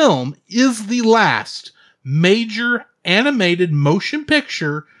 this film is the last major animated motion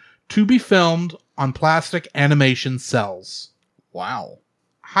picture to be filmed on plastic animation cells. Wow.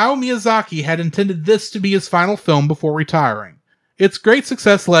 Hayao Miyazaki had intended this to be his final film before retiring. Its great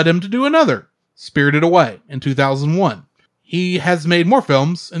success led him to do another, Spirited Away, in 2001. He has made more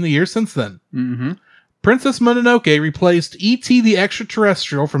films in the years since then. Mm-hmm. Princess Mononoke replaced E.T. the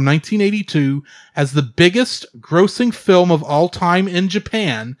Extraterrestrial from 1982 as the biggest grossing film of all time in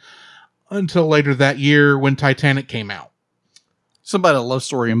Japan until later that year when Titanic came out. Something about a love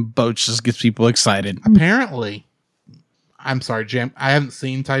story in boats just gets people excited. Apparently. I'm sorry, Jam. I haven't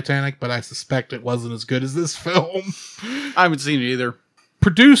seen Titanic, but I suspect it wasn't as good as this film. I haven't seen it either.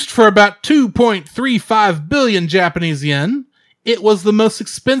 Produced for about 2.35 billion Japanese yen, it was the most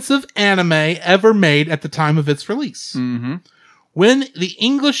expensive anime ever made at the time of its release. Mm-hmm. When the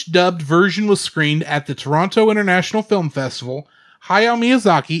English dubbed version was screened at the Toronto International Film Festival, Hayao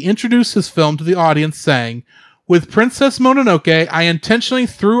Miyazaki introduced his film to the audience saying, "With Princess Mononoke, I intentionally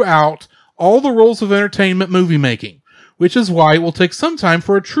threw out all the rules of entertainment movie making, which is why it will take some time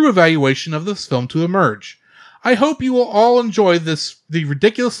for a true evaluation of this film to emerge. I hope you will all enjoy the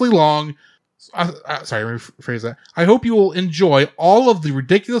ridiculously long..." sorry, let me rephrase that. "I hope you will enjoy all of the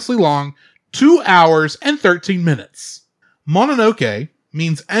ridiculously long 2 hours and 13 minutes. Mononoke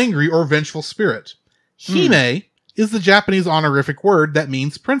means angry or vengeful spirit. Hime is the Japanese honorific word that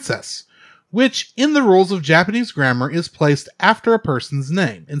means princess, which in the rules of Japanese grammar is placed after a person's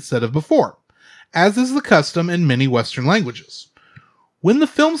name instead of before, as is the custom in many Western languages. When the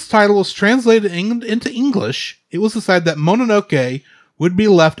film's title was translated into English, it was decided that Mononoke would be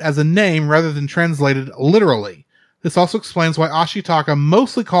left as a name rather than translated literally. This also explains why Ashitaka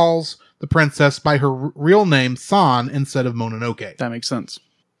mostly calls the princess by her real name San instead of Mononoke. That makes sense.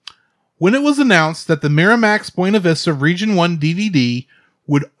 When it was announced that the Miramax Buena Vista Region 1 DVD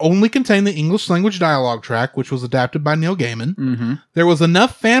would only contain the English language dialogue track, which was adapted by Neil Gaiman, there was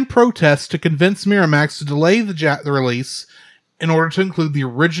enough fan protest to convince Miramax to delay the release in order to include the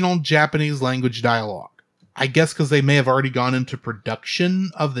original Japanese language dialogue. I guess because they may have already gone into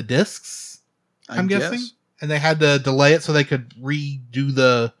production of the discs, I'm guessing. And they had to delay it so they could redo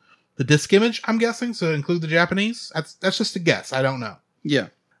the disc image, I'm guessing, so include the Japanese. That's just a guess. I don't know. Yeah.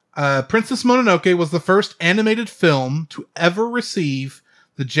 Princess Mononoke was the first animated film to ever receive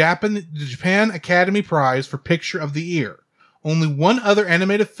the Japan Academy Prize for Picture of the Year. Only one other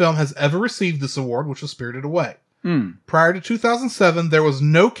animated film has ever received this award, which was Spirited Away. Prior to 2007, there was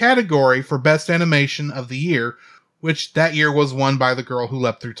no category for Best Animation of the Year, which that year was won by The Girl Who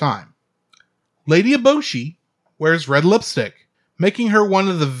Leapt Through Time. Lady Eboshi wears red lipstick, making her one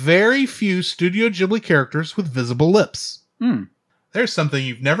of the very few Studio Ghibli characters with visible lips. There's something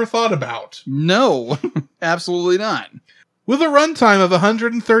you've never thought about. No, absolutely not. With a runtime of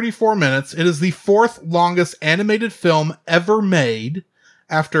 134 minutes, it is the fourth longest animated film ever made,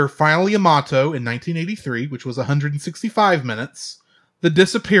 after Final Yamato in 1983, which was 165 minutes, The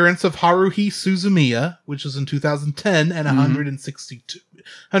Disappearance of Haruhi Suzumiya, which was in 2010 and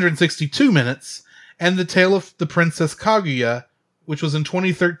 162 minutes, and The Tale of the Princess Kaguya, which was in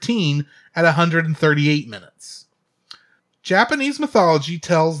 2013 at 138 minutes. Japanese mythology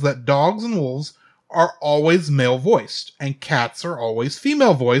tells that dogs and wolves are always male-voiced, and cats are always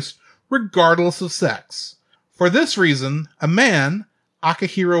female-voiced, regardless of sex. For this reason, a man,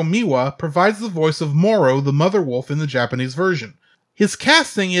 Akihiro Miwa, provides the voice of Moro, the mother wolf, in the Japanese version. His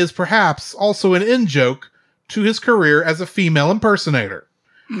casting is perhaps also an in-joke to his career as a female impersonator.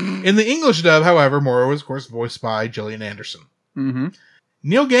 In the English dub, however, Moro is, of course, voiced by Gillian Anderson.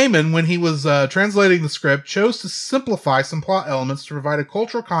 Neil Gaiman, when he was translating the script, chose to simplify some plot elements to provide a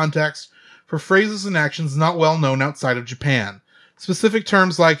cultural context for phrases and actions not well known outside of Japan. Specific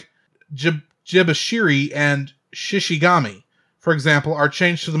terms like jibashiri and shishigami, for example, are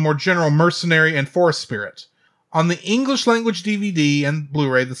changed to the more general mercenary and forest spirit. On the English language DVD and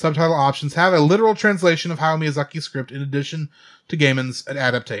Blu-ray, the subtitle options have a literal translation of Hayao Miyazaki's script in addition to Gaiman's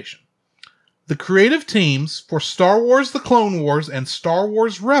adaptation. The creative teams for Star Wars The Clone Wars and Star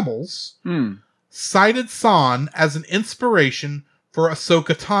Wars Rebels cited San as an inspiration for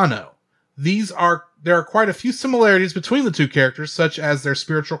Ahsoka Tano. There are quite a few similarities between the two characters, such as their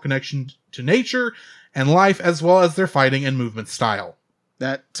spiritual connection to nature and life, as well as their fighting and movement style.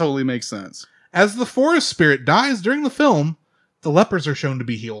 That totally makes sense. As the forest spirit dies during the film, the lepers are shown to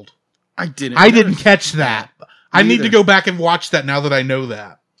be healed. I didn't catch that. I need to go back and watch that now that I know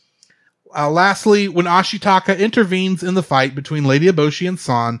that. Lastly, when Ashitaka intervenes in the fight between Lady Eboshi and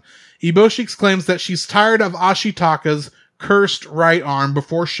San, Eboshi exclaims that she's tired of Ashitaka's cursed right arm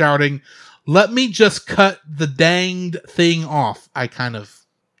before shouting, "Let me just cut the danged thing off." I kind of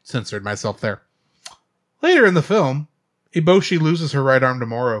censored myself there. Later in the film, Eboshi loses her right arm to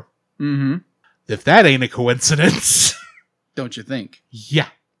Moro. Mm-hmm. If that ain't a coincidence. Don't you think? Yeah.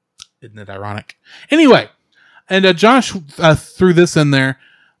 Isn't it ironic? Anyway, and Josh threw this in there.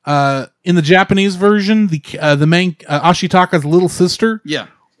 In the Japanese version, the main Ashitaka's little sister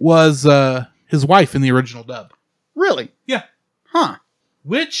was his wife in the original dub. Really? Yeah. Huh.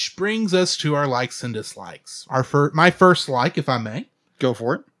 Which brings us to our likes and dislikes. My first like, if I may. Go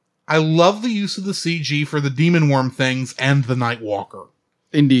for it. I love the use of the CG for the demon worm things and the Nightwalker.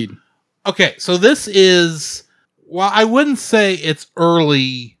 Indeed. Okay, so this is, well, I wouldn't say it's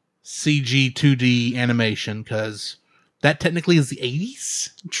early CG 2D animation, because that technically is the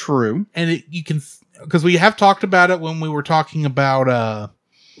 80s. True. And you can, because we have talked about it when we were talking about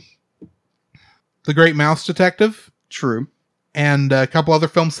The Great Mouse Detective. True. And a couple other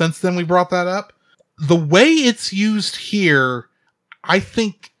films since then we brought that up. The way it's used here, I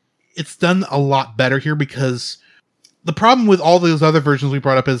think it's done a lot better here, because the problem with all those other versions we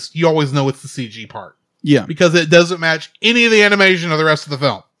brought up is you always know it's the CG part. Yeah. Because it doesn't match any of the animation of the rest of the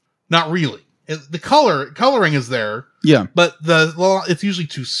film. Not really. The coloring is there. Yeah. But it's usually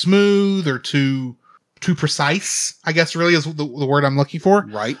too smooth or too precise, I guess really is the word I'm looking for.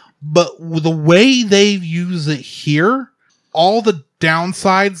 Right. But the way they've used it here, all the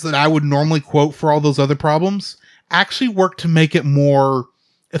downsides that I would normally quote for all those other problems actually work to make it more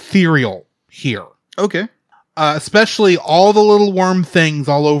ethereal here. Okay. Especially all the little worm things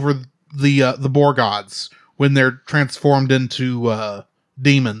all over the boar gods when they're transformed into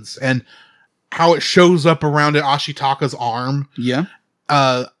demons, and how it shows up around Ashitaka's arm. Yeah.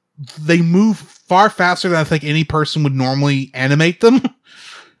 They move far faster than I think any person would normally animate them.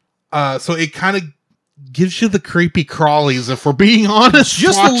 So it kind of gives you the creepy crawlies, if we're being honest.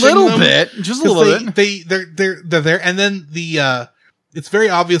 Just a little bit. Just a little bit. They're there. And then it's very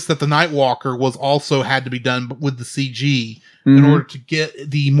obvious that the Nightwalker had to be done with the CG in order to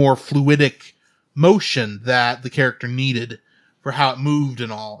get the more fluidic motion that the character needed for how it moved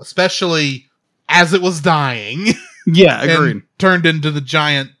and all, especially as it was dying. Yeah, agreed. And turned into the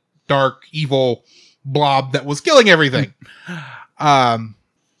giant, dark, evil blob that was killing everything. And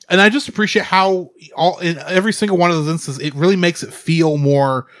I just appreciate how in every single one of those instances, it really makes it feel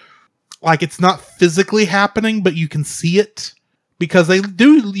more like it's not physically happening, but you can see it, because they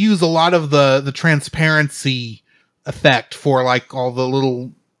do use a lot of the transparency effect for like all the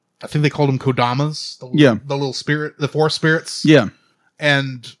little, I think they called them kodamas. The little spirit, the forest spirits. Yeah.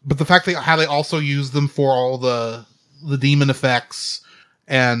 But the fact that how they also use them for all the demon effects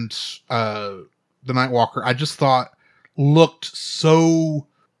and the Nightwalker, I just thought looked so.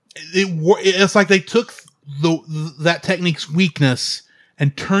 It's like they took that technique's weakness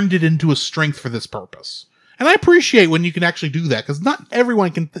and turned it into a strength for this purpose. And I appreciate when you can actually do that, because not everyone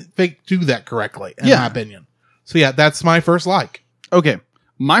can do that correctly, in my opinion. So yeah, that's my first like. Okay.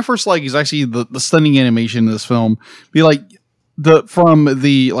 My first like is actually the stunning animation in this film. Like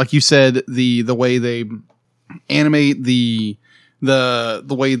you said, the way they animate the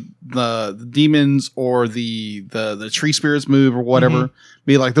way the demons or the tree spirits move or whatever.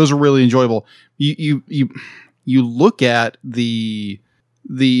 Be like, those are really enjoyable. You look at the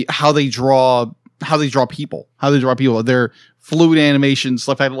how they draw people. They're fluid animation,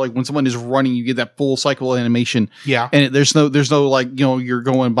 stuff like when someone is running, you get that full cycle animation. Yeah. And there's no like, you're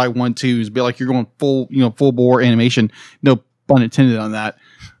going by 1-2s, be like you're going full bore animation. No pun intended on that.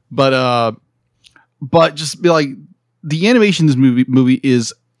 But just be like, the animation in this movie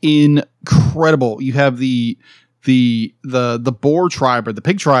is incredible. You have the boar tribe or the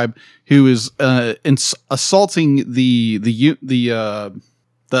pig tribe who is assaulting the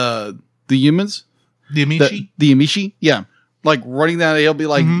humans. The Amishi? The Amishi, yeah. Like running that, it'll be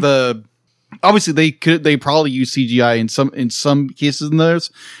like obviously they probably use CGI in some cases in those,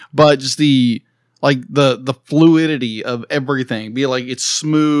 but just the fluidity of everything. Be like, it's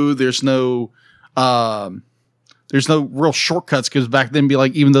smooth. There's no real shortcuts, because back then, be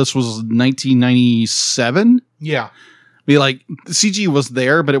like, even though this was 1997, yeah, be like, the CG was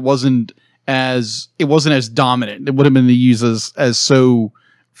there, but it wasn't as dominant. It would have been used as so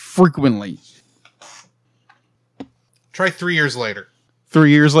frequently. Try 3 years later.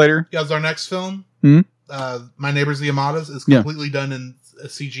 3 years later? Yeah, it's our next film. My Neighbors the Yamadas is completely done in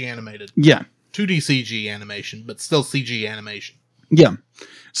CG animated. Yeah. 2D CG animation, but still CG animation. Yeah.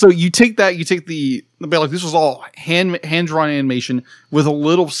 So you take that, this was all hand drawn animation with a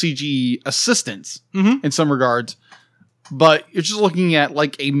little CG assistance in some regards, but you're just looking at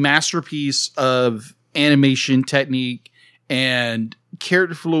like a masterpiece of animation technique and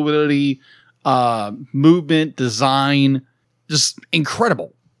character fluidity, movement, design, just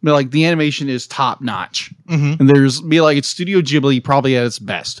incredible. But like the animation is top notch, and it's Studio Ghibli probably at its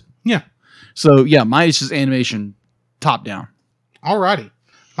best. Yeah. So yeah, mine is just animation top down. Alrighty.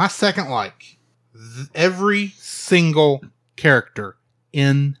 My second like, every single character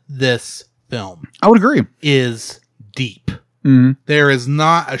in this film, I would agree, is deep. Mm-hmm. There is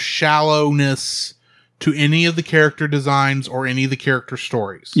not a shallowness to any of the character designs or any of the character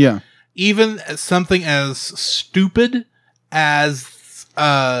stories. Yeah. Even something as stupid as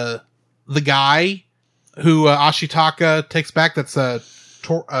the guy who Ashitaka takes back, that's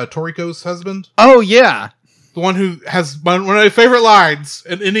Toriko's husband. Oh, yeah. The one who has one of my favorite lines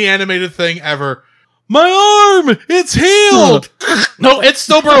in any animated thing ever. My arm! It's healed! No, it's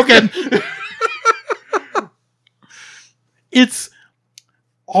still broken! It's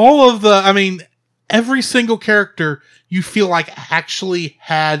all of every single character you feel like actually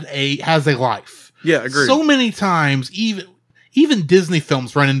has a life. Yeah, agreed. So many times, even Disney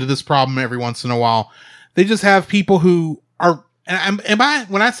films run into this problem every once in a while. They just have people who are,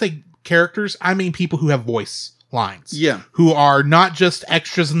 when I say characters, I mean people who have voice lines. Yeah. Who are not just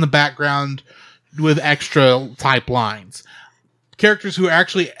extras in the background with extra type lines. Characters who are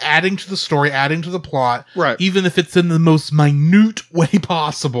actually adding to the story, adding to the plot. Right. Even if it's in the most minute way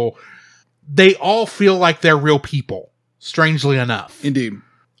possible. They all feel like they're real people, strangely enough. Indeed.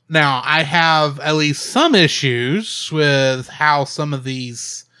 Now, I have at least some issues with how some of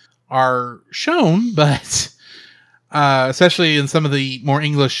these are shown, but especially in some of the more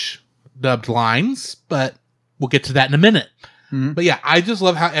English dubbed lines, but we'll get to that in a minute. Mm-hmm. But yeah, I just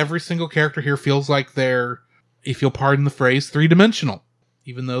love how every single character here feels like they're, if you'll pardon the phrase, three-dimensional,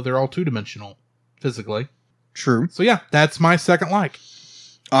 even though they're all two-dimensional physically. True. So yeah, that's my second like.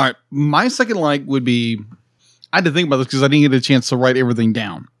 All right. My second like would be, I had to think about this because I didn't get a chance to write everything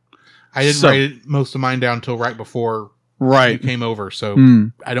down. I didn't write most of mine down until right before you came over, so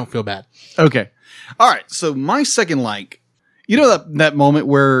I don't feel bad. Okay. All right. So my second like, you know that moment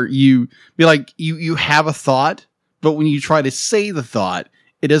where you be like, you have a thought, but when you try to say the thought,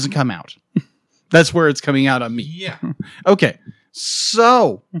 it doesn't come out. That's where it's coming out on me. Yeah. Okay.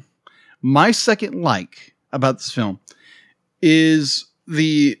 So my second like about this film is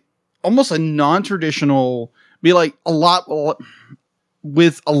almost a non-traditional,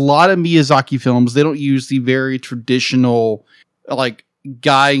 with a lot of Miyazaki films, they don't use the very traditional, like,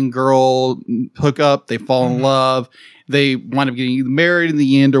 guy and girl hook up, they fall in love, they wind up getting married in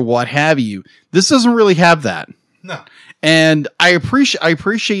the end or what have you. This doesn't really have that. No. And I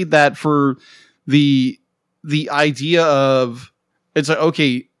appreciate that for the idea of, it's like,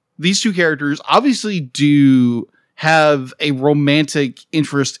 okay, these two characters obviously do have a romantic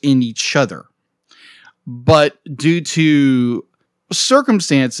interest in each other, but due to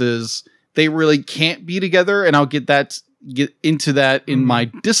circumstances, they really can't be together. And I'll get into that in my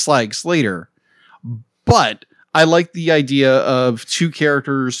dislikes later. But I like the idea of two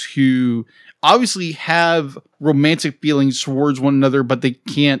characters who obviously have romantic feelings towards one another, but they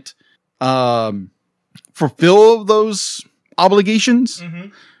can't fulfill those obligations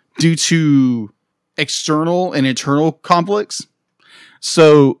due to external and internal conflicts.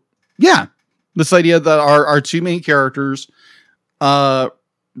 So yeah, this idea that our two main characters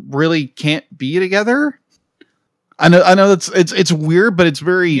really can't be together. I know it's weird, but it's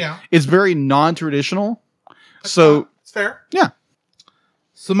very non-traditional. So it's fair. Yeah.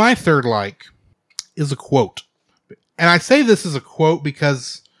 So my third like is a quote. And I say this is a quote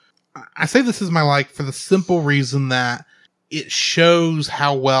because I say this is my like for the simple reason that it shows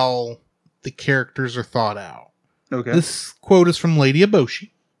how well the characters are thought out. Okay. This quote is from Lady Eboshi.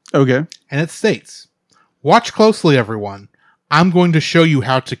 Okay. And it states, "Watch closely, everyone. I'm going to show you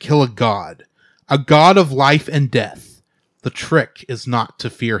how to kill a god of life and death. The trick is not to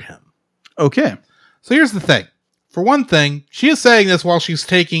fear him." Okay. So here's the thing. For one thing, she is saying this while she's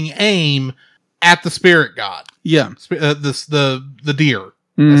taking aim at the spirit god. Yeah. The deer,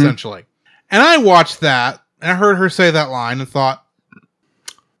 essentially. And I watched that, and I heard her say that line and thought,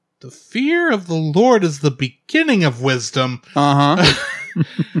 the fear of the Lord is the beginning of wisdom. Uh-huh.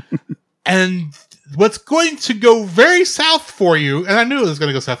 And what's going to go very south for you, and I knew it was going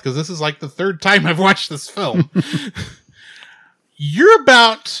to go south because this is like the third time I've watched this film. You're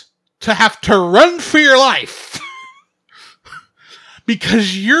about to have to run for your life.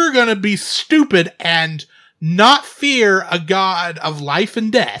 Because you're going to be stupid and not fear a god of life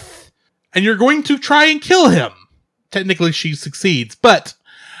and death, and you're going to try and kill him. Technically, she succeeds, but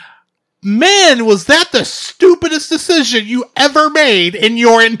man, was that the stupidest decision you ever made in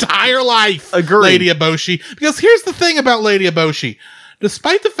your entire life, Agreed. Lady Eboshi. Because here's the thing about Lady Eboshi.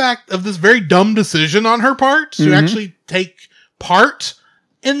 Despite the fact of this very dumb decision on her part to actually take part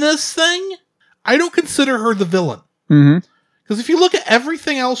in this thing, I don't consider her the villain. Because if you look at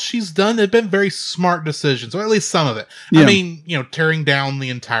everything else she's done, they've been very smart decisions, or at least some of it. Yeah. I mean, tearing down the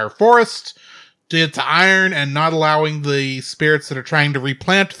entire forest, did to iron, and not allowing the spirits that are trying to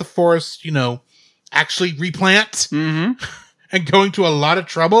replant the forest, actually replant, and going to a lot of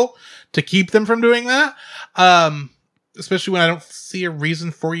trouble to keep them from doing that. Especially when I don't see a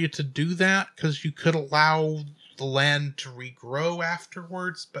reason for you to do that, because you could allow the land to regrow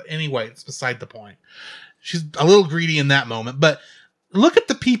afterwards. But anyway, it's beside the point. She's a little greedy in that moment. But look at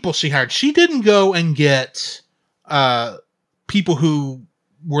the people she hired. She didn't go and get people who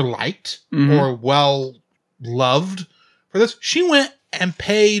were liked or well loved for this. She went and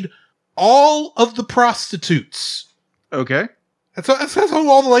paid all of the prostitutes. Okay. That's who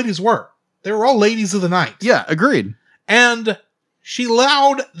all the ladies were. They were all ladies of the night. Yeah, agreed. And she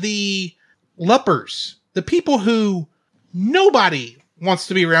allowed the lepers, the people who nobody wants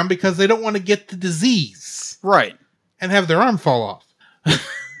to be around because they don't want to get the disease. Right. And have their arm fall off.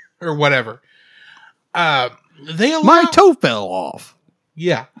 Or whatever. My toe fell off.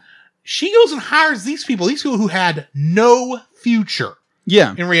 Yeah. She goes and hires these people who had no future.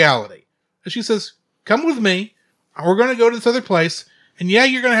 Yeah. In reality. And she says, come with me. We're going to go to this other place. And yeah,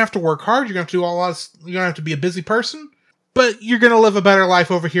 you're going to have to work hard. You're going to have to do you're going to have to be a busy person. But you're going to live a better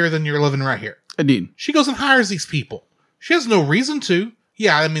life over here than you're living right here. Indeed. She goes and hires these people. She has no reason to.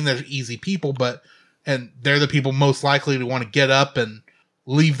 Yeah, I mean, they're easy people, and they're the people most likely to want to get up and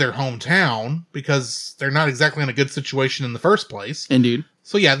leave their hometown because they're not exactly in a good situation in the first place. Indeed.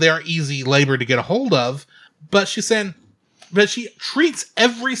 So yeah, they are easy labor to get a hold of. But she's saying, but she treats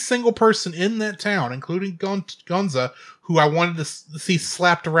every single person in that town, including Gonza, who I wanted to see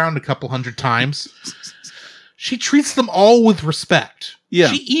slapped around a couple hundred times. She treats them all with respect. Yeah.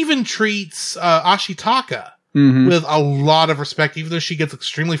 She even treats Ashitaka with a lot of respect, even though she gets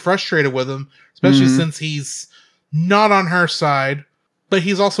extremely frustrated with him, especially since he's not on her side, but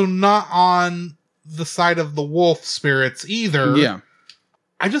he's also not on the side of the wolf spirits either. Yeah.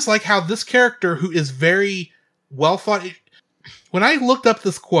 I just like how this character, who is very well thought... When I looked up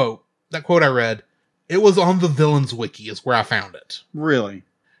this quote, that quote I read, it was on the Villains Wiki is where I found it. Really?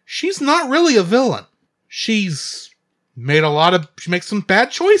 She's not really a villain. She's made she makes some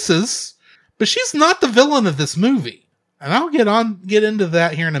bad choices, but she's not the villain of this movie. And I'll get into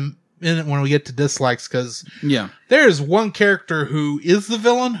that here in a minute when we get to dislikes, because there's one character who is the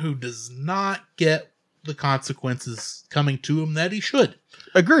villain who does not get the consequences coming to him that he should.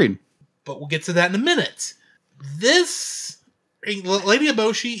 Agreed. But we'll get to that in a minute. This Lady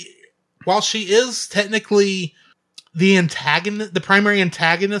Eboshi, while she is technically the primary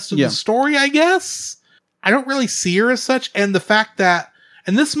antagonist of the story, I guess, I don't really see her as such. And the fact that,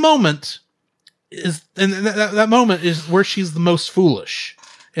 and this moment is, and that moment is where she's the most foolish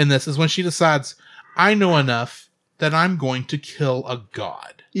in this, is when she decides, I know enough that I'm going to kill a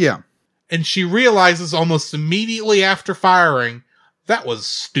god. Yeah. And she realizes almost immediately after firing, that was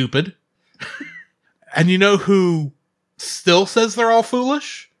stupid. And you know who still says they're all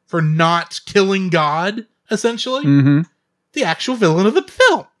foolish for not killing God, essentially? The actual villain of the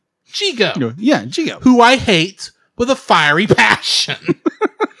film, Jigo. Yeah, Jigo. Who I hate with a fiery passion.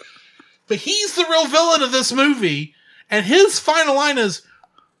 But he's the real villain of this movie, and his final line is,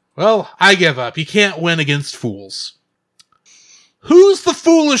 well, I give up. You can't win against fools. Who's the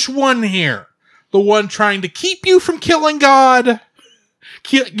foolish one here? The one trying to keep you from killing God?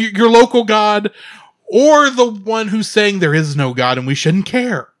 Your local God? Or the one who's saying there is no God and we shouldn't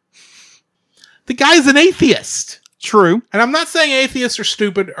care? The guy's an atheist. True. And I'm not saying atheists are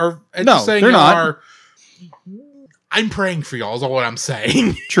stupid, or I'm no, just saying they're not. I'm praying for y'all is all what I'm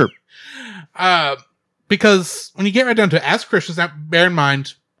saying. True. Because when you get right down to it, as Christians, now bear in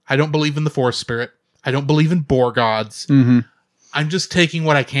mind, I don't believe in the forest spirit. I don't believe in boar gods. I'm just taking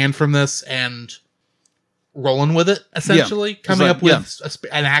what I can from this and rolling with it, essentially. Coming up with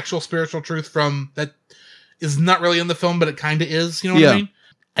an actual spiritual truth from that is not really in the film, but it kind of is. You know what I mean?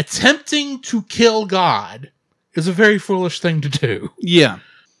 Attempting to kill God is a very foolish thing to do. Yeah.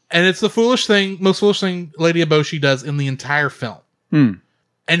 And it's the most foolish thing Lady Eboshi does in the entire film.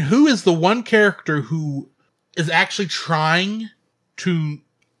 And who is the one character who is actually trying to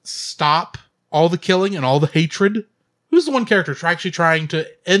stop all the killing and all the hatred? Who's the one character actually trying to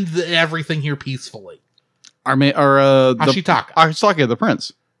end everything here peacefully? Ashitaka, the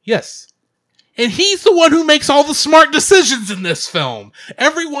prince. Yes. And he's the one who makes all the smart decisions in this film.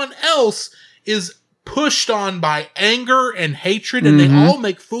 Everyone else is pushed on by anger and hatred, and they all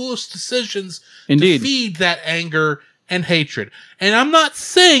make foolish decisions to feed that anger and hatred. And I'm not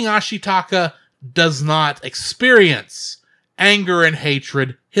saying Ashitaka does not experience anger and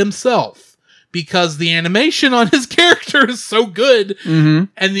hatred himself, because the animation on his character is so good,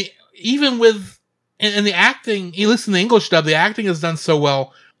 and even with the acting, you listen to the English dub, the acting is done so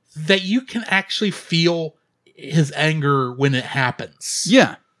well that you can actually feel his anger when it happens.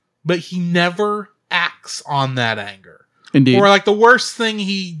 Yeah. But he never acts on that anger. Indeed. Or like the worst thing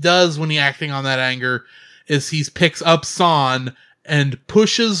he does when he's acting on that anger is he picks up San and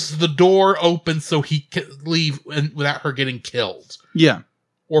pushes the door open so he can leave without her getting killed. Yeah.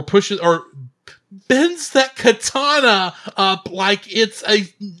 Or bends that katana up like it's a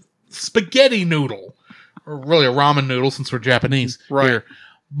spaghetti noodle. Or really a ramen noodle, since we're Japanese here.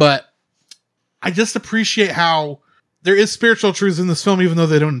 But I just appreciate how there is spiritual truths in this film, even though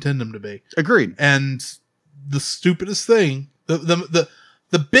they don't intend them to be. Agreed. And the stupidest thing, the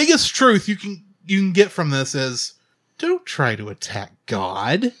biggest truth you can get from this is, don't try to attack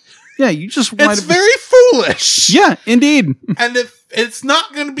God. Yeah, you just it's very foolish. Yeah, indeed. And if it's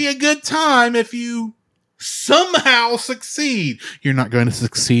not going to be a good time if you somehow succeed. You're not going to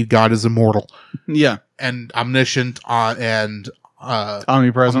succeed. God is immortal. Yeah. And omniscient and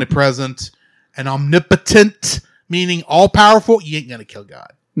omnipresent and omnipotent, meaning all powerful. You ain't going to kill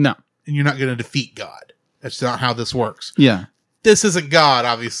God. No. And you're not going to defeat God. That's not how this works. Yeah. This isn't God,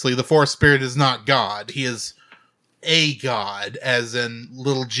 obviously. The Force Spirit is not God. He is a God, as in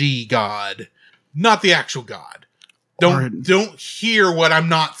little g God, not the actual God. Don't hear what I'm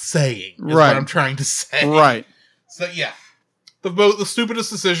not saying. Is what I'm trying to say. Right. So yeah, the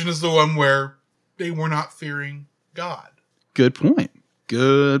stupidest decision is the one where they were not fearing God. Good point.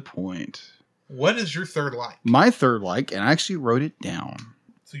 Good point. What is your third like? My third like, and I actually wrote it down.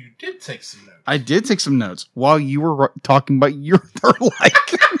 So you did take some notes. I did take some notes while you were talking about your third like.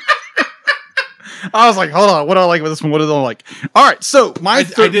 I was like, hold on, what do I like about this one? What do I like? All right, so I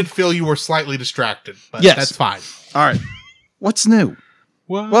did feel you were slightly distracted, but yes, that's fine. All right. What's new?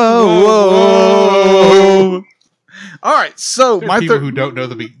 Whoa. All right, so there are people who don't know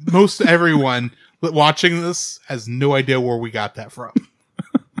most everyone watching this has no idea where we got that from.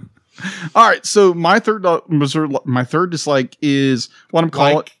 All right, so my third dislike is what I'm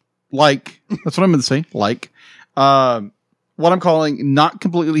calling that's what I'm going to say. What I'm calling not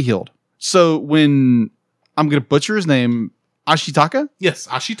completely healed. So when I'm going to butcher his name, Ashitaka? Yes,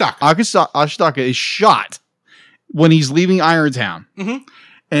 Ashitaka. Ashitaka is shot when he's leaving Irontown. Mm-hmm.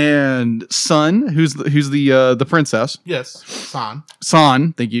 And Sun, who's the princess. Yes,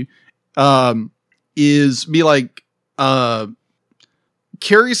 San, thank you.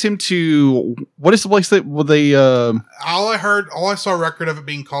 Carries him to, what is the place that they all I saw a record of it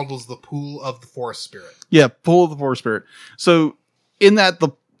being called was the Pool of the Forest Spirit. Yeah, Pool of the Forest Spirit. So in that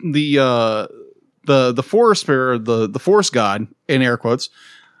the forest spirit, the forest god in air quotes,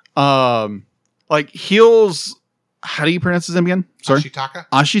 heals. How do you pronounce his name again? Sorry,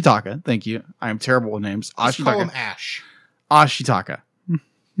 Ashitaka. Thank you. I am terrible with names. Let's call him Ash. Ashitaka.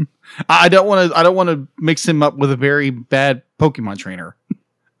 I don't want to mix him up with a very bad Pokemon trainer.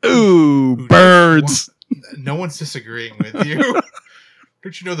 Ooh, birds. No one's disagreeing with you.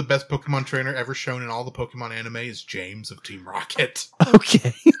 Don't you know the best Pokemon trainer ever shown in all the Pokemon anime is James of Team Rocket?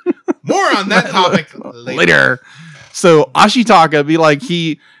 Okay. More on that topic later. So Ashitaka be like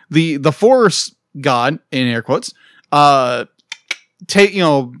the forest god in air quotes,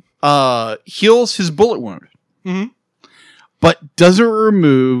 heals his bullet wound, but doesn't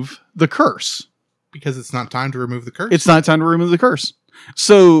remove the curse because it's not time to remove the curse. It's not time to remove the curse.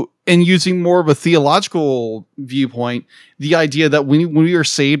 So, in using more of a theological viewpoint, the idea that when we are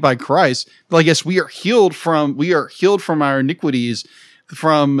saved by Christ, like yes, we are healed from our iniquities,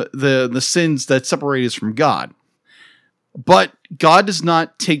 from the sins that separate us from God. But God does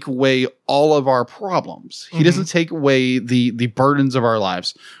not take away all of our problems. He doesn't take away the burdens of our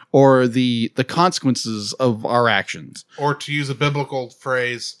lives or the consequences of our actions. Or to use a biblical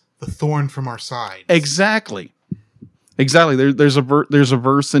phrase, the thorn from our side. Exactly. There's a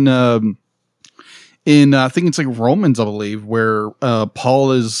verse in I think it's like Romans, I believe, where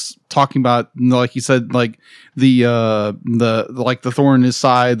Paul is talking about, like he said, like the thorn in his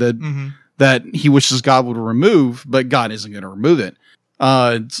side that he wishes God would remove, but God isn't going to remove it.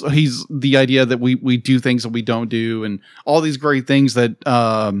 So he's the idea that we do things that we don't do, and all these great things that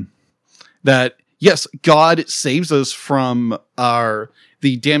yes, God saves us from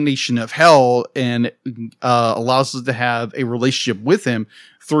the damnation of hell and allows us to have a relationship with him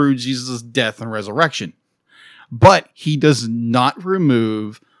through Jesus' death and resurrection. But he does not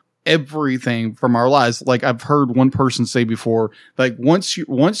remove everything from our lives. Like I've heard one person say before, like once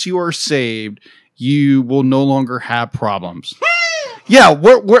you are saved, you will no longer have problems. Yeah,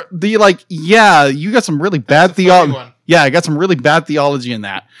 you got some really bad theology. Yeah, I got some really bad theology in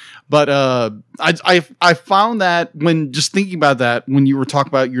that. But I found that when just thinking about that, when you were talking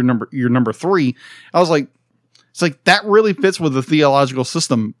about your number 3, I was like, it's like that really fits with the theological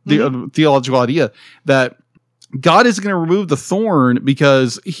system, the theological idea that God is going to remove the thorn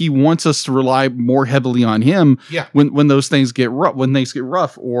because he wants us to rely more heavily on him when those things get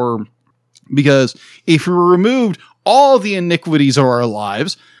rough, or because if we removed all the iniquities of our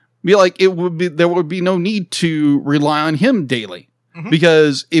lives, there would be no need to rely on him daily.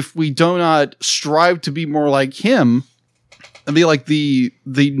 Because if we do not strive to be more like him, and be like the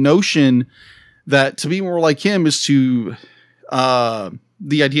notion that to be more like him is to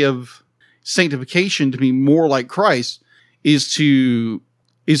the idea of sanctification, to be more like Christ, is to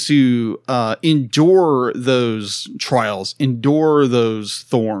endure those trials, endure those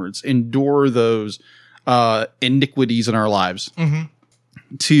thorns, endure those iniquities in our lives,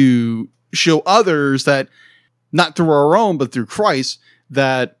 to show others that, not through our own, but through Christ,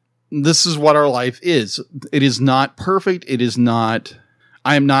 that this is what our life is. It is not perfect. I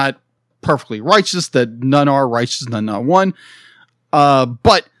am not perfectly righteous, that none are righteous, none not one.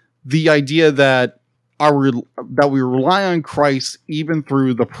 But the idea that we rely on Christ even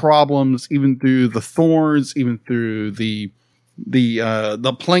through the problems, even through the thorns, even through the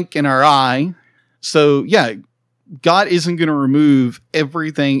plank in our eye. So yeah, God isn't going to remove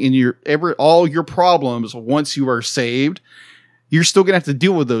everything in all your problems once you are saved. You're still going to have to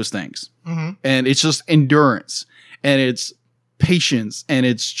deal with those things. And it's just endurance, and it's patience, and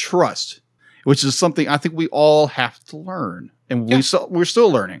it's trust, which is something I think we all have to learn. And we're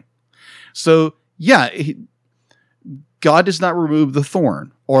still learning. So yeah, God does not remove the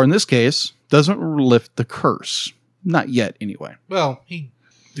thorn, or in this case, doesn't lift the curse. Not yet, anyway. Well,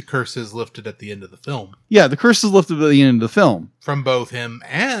 the curse is lifted at the end of the film. Yeah, the curse is lifted at the end of the film. From both him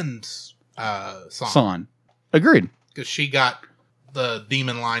and San. Agreed. Because she got the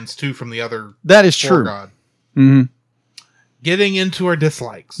demon lines too from the other. That is true. God. Mm-hmm. Getting into our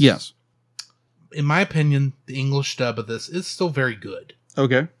dislikes. Yes. In my opinion, the English dub of this is still very good.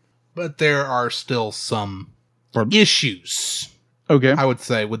 Okay. But there are still some issues. Okay. I would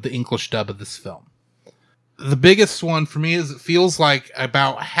say with the English dub of this film. The biggest one for me is it feels like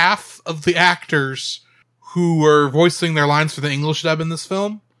about half of the actors who were voicing their lines for the English dub in this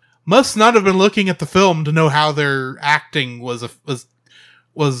film must not have been looking at the film to know how their acting was a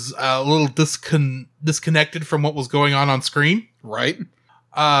little disconnected from what was going on screen. Right.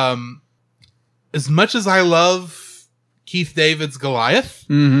 As much as I love Keith David's Goliath,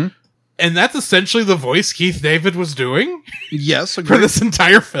 and that's essentially the voice Keith David was doing. Yes, for this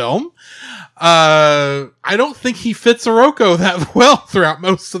entire film. I don't think he fits Oroko that well throughout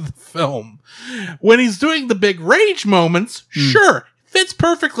most of the film. When he's doing the big rage moments, sure, fits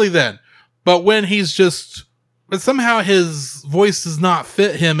perfectly then. But when but somehow his voice does not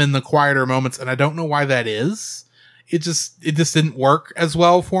fit him in the quieter moments, and I don't know why that is. It just didn't work as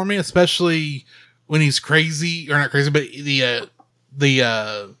well for me, especially when he's crazy, or not crazy, but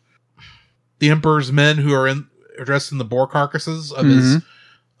the Emperor's men who are dressed in the boar carcasses of his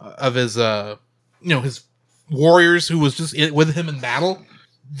his warriors who was just with him in battle.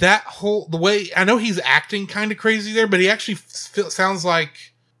 The way, I know he's acting kind of crazy there, but he actually sounds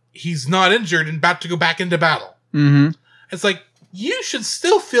like he's not injured and about to go back into battle. It's like, you should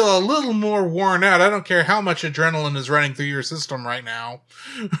still feel a little more worn out. I don't care how much adrenaline is running through your system right now.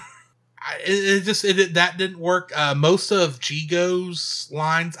 That didn't work. Most of Jigo's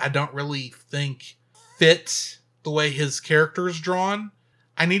lines, I don't really think fit the way his character is drawn.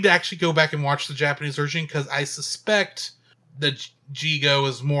 I need to actually go back and watch the Japanese version, because I suspect that Jigo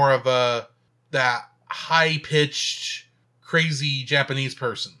is more of that high-pitched, crazy Japanese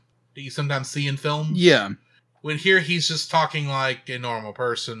person that you sometimes see in films. Yeah. When here he's just talking like a normal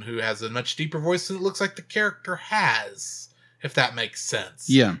person who has a much deeper voice than it looks like the character has, if that makes sense.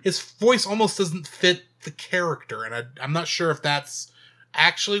 Yeah. His voice almost doesn't fit the character, and I'm not sure if that's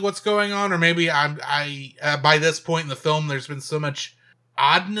actually what's going on, or maybe I by this point in the film there's been so much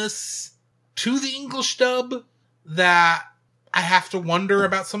oddness to the English dub that I have to wonder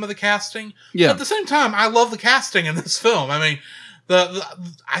about some of the casting. Yeah. But at the same time, I love the casting in this film. I mean,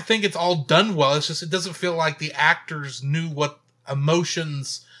 I think it's all done well. It's just, it doesn't feel like the actors knew what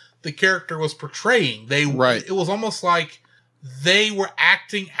emotions the character was portraying. It was almost like they were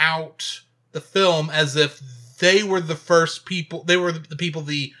acting out the film as if they were the first people. They were the people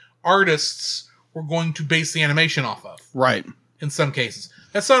the artists were going to base the animation off of. Right. In some cases.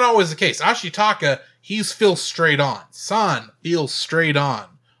 That's not always the case. Ashitaka, he's feels straight on. San feels straight on.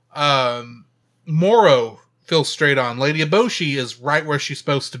 Moro feels straight on. Lady Eboshi is right where she's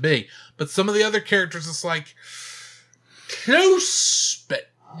supposed to be. But some of the other characters, it's like close,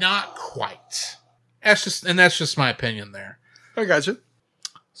 but not quite. That's just my opinion there. I gotcha.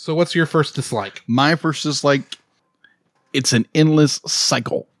 So what's your first dislike? My first dislike, it's an endless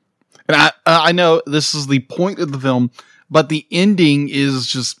cycle. And I know this is the point of the film, but the ending is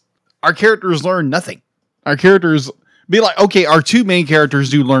just, our characters learn nothing. Our characters be like, okay, our two main characters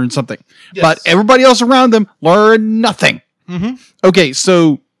do learn something, yes, but everybody else around them learn nothing. Mm-hmm. Okay,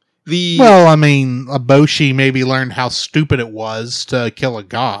 so Eboshi maybe learned how stupid it was to kill a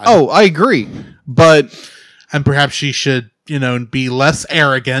god. Oh, I agree. And perhaps she should, be less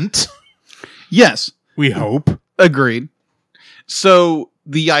arrogant. Yes. We hope. Agreed. So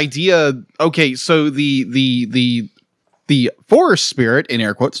the idea, okay, so the forest spirit, in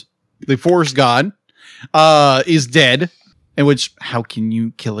air quotes, the forest god, is dead. In which, how can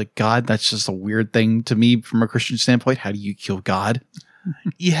you kill a god? That's just a weird thing to me from a Christian standpoint. How do you kill God?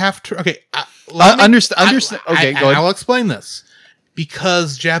 You have to. Okay, understand. Okay, go ahead. I'll explain this.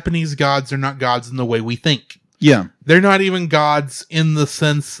 Because Japanese gods are not gods in the way we think. Yeah, they're not even gods in the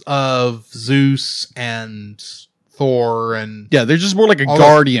sense of Zeus and Thor, and they're just more like a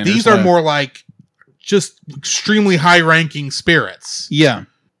guardian. These are more like just extremely high-ranking spirits. Yeah.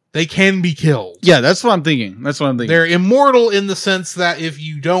 They can be killed. Yeah, that's what I'm thinking. They're immortal in the sense that if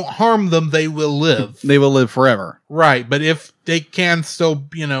you don't harm them, they will live. They will live forever. Right, but if they can still,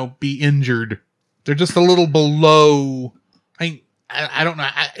 be injured, they're just a little below. I don't know.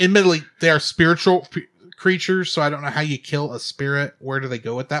 Admittedly, they are spiritual creatures, so I don't know how you kill a spirit. Where do they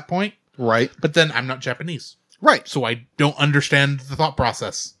go at that point? Right. But then I'm not Japanese. Right. So I don't understand the thought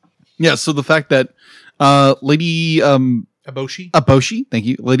process. Yeah, so the fact that Lady... Eboshi, thank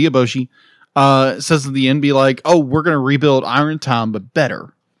you. Lady Eboshi says at the end, be like, oh, we're going to rebuild Irontown, but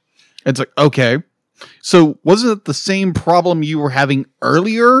better. It's like, okay. So wasn't it the same problem you were having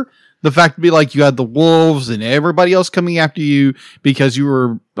earlier? The fact to be like, you had the wolves and everybody else coming after you because you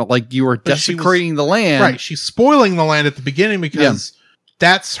were desecrating the land. Right. She's spoiling the land at the beginning because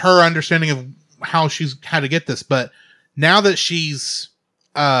that's her understanding of how to get this. But now that she's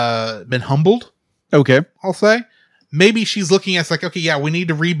been humbled, okay, I'll say, maybe she's looking at it like, okay, yeah, we need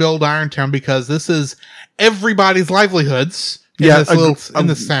to rebuild Irontown because this is everybody's livelihoods in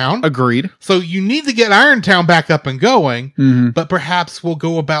this town. Agreed. So you need to get Irontown back up and going, but perhaps we'll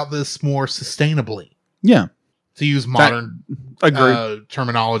go about this more sustainably. Yeah. To use modern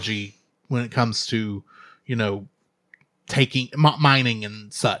terminology when it comes to, mining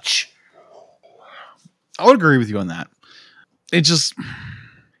and such. I would agree with you on that. It just...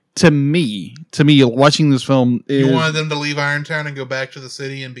 To me, watching this film is... You wanted them to leave Irontown and go back to the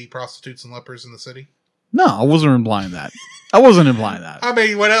city and be prostitutes and lepers in the city? No, I wasn't implying that. I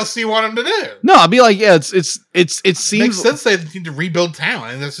mean, what else do you want them to do? No, I'd be like, yeah, it seems... Makes sense they need to rebuild town,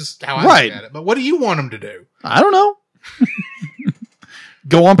 and that's just how I look at it. But what do you want them to do? I don't know.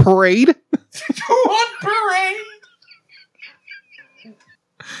 Go on parade? Go on parade?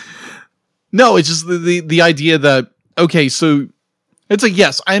 No, it's just the idea that, okay, so... It's like,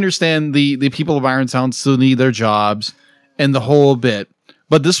 yes, I understand the people of Irontown still need their jobs and the whole bit,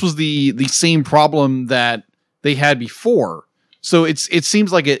 but this was the same problem that they had before. So it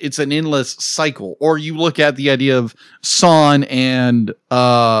seems like it's an endless cycle. Or you look at the idea of San and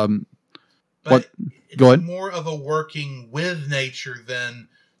what? Go ahead. More of a working with nature than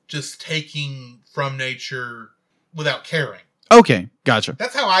just taking from nature without caring. Okay, gotcha.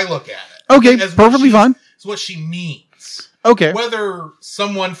 That's how I look at it. Okay, perfectly fine. It's what she means. Okay. Whether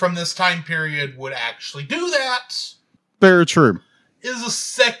someone from this time period would actually do that, very true,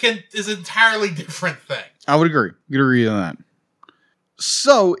 is entirely different thing. I would agree. You'd agree on that.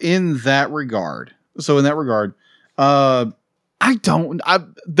 So in that regard, there's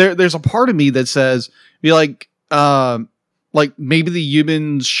a part of me that says, be like maybe the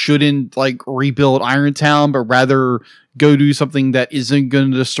humans shouldn't rebuild Irontown, but rather go do something that isn't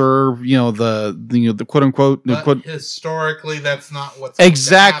going to disturb, the quote unquote. Historically, that's not what's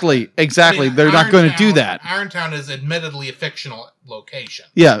exactly. I mean, they're not going to do that. Irontown is admittedly a fictional location.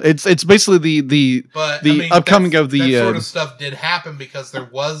 Yeah, it's basically the upcoming of the that sort of stuff did happen because there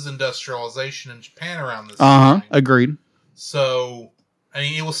was industrialization in Japan around this time. Agreed. So, I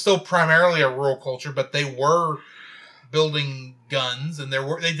mean, it was still primarily a rural culture, but they were building guns, and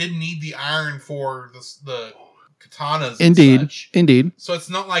they didn't need the iron for the katanas. Indeed, and such. indeed. So it's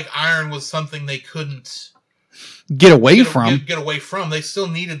not like iron was something they couldn't get away from. Get away from. They still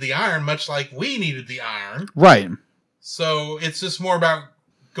needed the iron, much like we needed the iron. Right. So it's just more about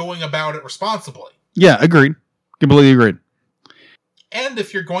going about it responsibly. Yeah, agreed. Completely agreed. And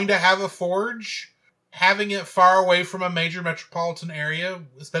if you're going to have a forge, having it far away from a major metropolitan area,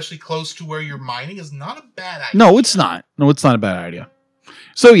 especially close to where you're mining, is not a bad idea. No, it's not. No, it's not a bad idea.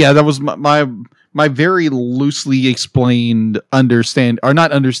 So yeah, that was my very loosely explained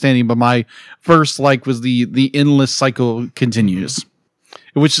not understanding, but my first was the endless cycle continues,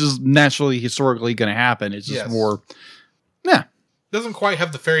 which is naturally historically going to happen. It's just more, yeah. Doesn't quite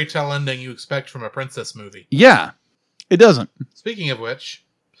have the fairy tale ending you expect from a princess movie. Yeah, it doesn't. Speaking of which,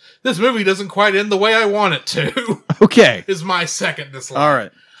 this movie doesn't quite end the way I want it to. Okay. Is my second dislike. All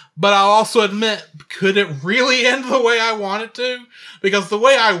right. But I'll also admit, could it really end the way I want it to? Because the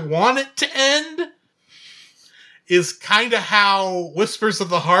way I want it to end is kind of how Whispers of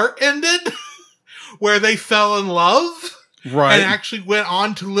the Heart ended, where they fell in love. Right. And actually went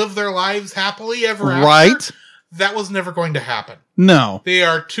on to live their lives happily ever after. Right. That was never going to happen. No. They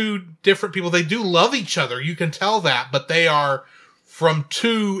are two different people. They do love each other. You can tell that, but they are from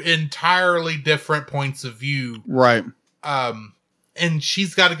two entirely different points of view. Right. And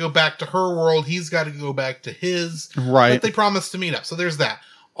she's got to go back to her world. He's got to go back to his. Right. But they promise to meet up. So there's that.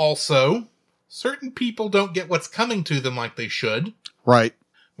 Also, certain people don't get what's coming to them like they should. Right.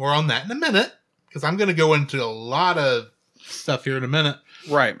 More on that in a minute, because I'm going to go into a lot of stuff here in a minute.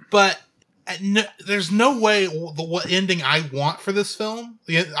 Right. But there's no way what ending I want for this film,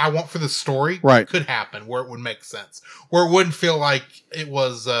 I want for this story, could happen where it would make sense, where it wouldn't feel like it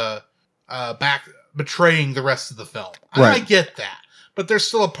was betraying the rest of the film. I get that, but there's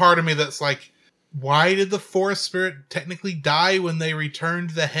still a part of me that's like, why did the forest spirit technically die when they returned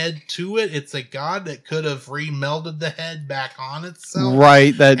the head to it? It's a god that could have remelded the head back on itself.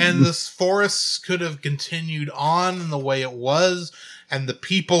 Right. And this forest could have continued on in the way it was. And the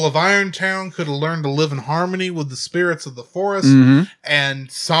people of Irontown could have learned to live in harmony with the spirits of the forest. Mm-hmm. And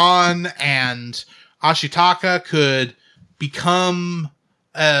San and Ashitaka could become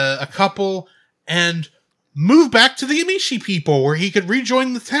a couple and move back to the Emishi people where he could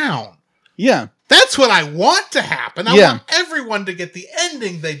rejoin the town. Yeah. That's what I want to happen. I want everyone to get the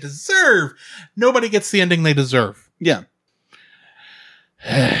ending they deserve. Nobody gets the ending they deserve. Yeah.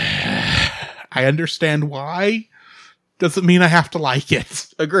 I understand why. Doesn't mean I have to like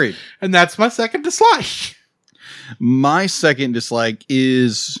it. Agreed. And that's my second dislike. My second dislike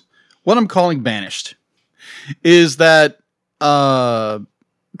is what I'm calling banished. Is that crap.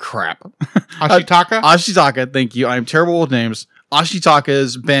 Ashitaka? Ashitaka, thank you. I'm terrible with names. Ashitaka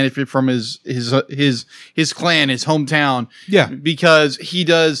is banished from his clan, his hometown. Yeah. Because he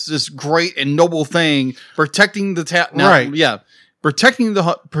does this great and noble thing, protecting the town. Right. Yeah. Protecting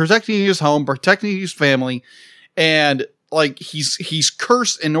his home, protecting his family. And he's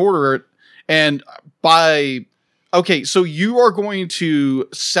cursed in order, and so you are going to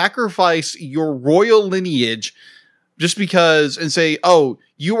sacrifice your royal lineage just because, and say, oh,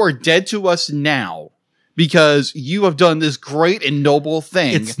 you are dead to us now because you have done this great and noble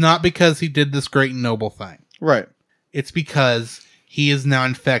thing. It's not because he did this great and noble thing. Right. It's because he is now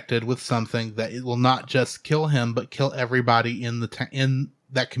infected with something that it will not just kill him, but kill everybody in in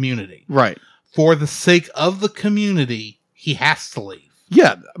that community. Right. For the sake of the community, he has to leave.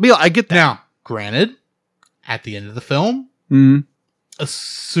 Yeah, I mean, I get that. Now, granted, at the end of the film,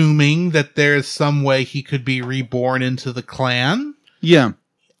 assuming that there's some way he could be reborn into the clan,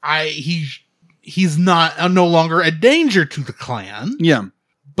 he's no longer a danger to the clan. Yeah,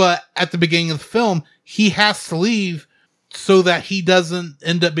 but at the beginning of the film, he has to leave so that he doesn't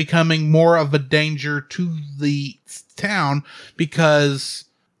end up becoming more of a danger to the town, because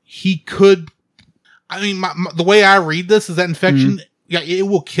he could. I mean, the way I read this is that infection, it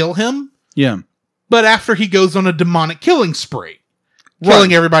will kill him. Yeah. But after he goes on a demonic killing spree,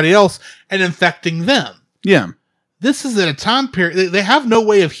 killing everybody else and infecting them. Yeah. This is at a time period. They have no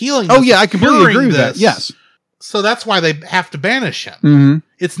way of healing this. Oh, yeah, I completely agree with that. Yes. So that's why they have to banish him. Mm-hmm.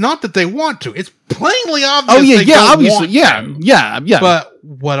 It's not that they want to. It's plainly obvious. Oh, yeah, obviously. Yeah. But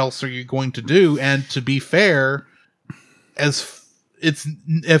what else are you going to do? And to be fair,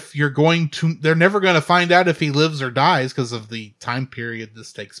 if you're going to, they're never going to find out if he lives or dies because of the time period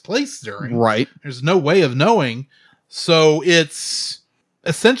this takes place during. Right. There's no way of knowing. So it's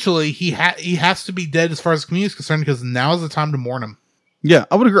essentially he has to be dead as far as the community is concerned, because now is the time to mourn him. Yeah,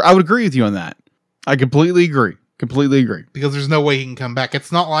 I would agree with you on that. I completely agree. Completely agree. Because there's no way he can come back.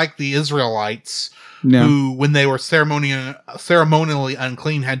 It's not like the Israelites No. who, when they were ceremonially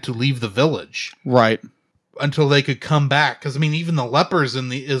unclean, had to leave the village. Right. Until they could come back. Because, I mean, even the lepers in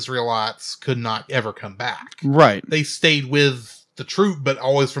the Israelites could not ever come back. Right. They stayed with the troop, but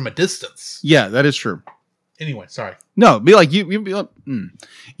always from a distance. Yeah, that is true. Anyway, sorry. No, be like,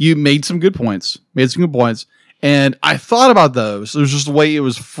 you made some good points. And I thought about those. It was just the way it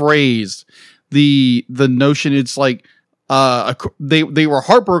was phrased. The notion, it's like, they were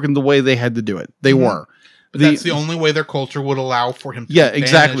heartbroken the way they had to do it. They were. But that's the only way their culture would allow for him to be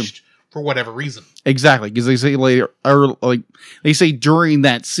banished for whatever reason. Exactly, because they say later, or like they say during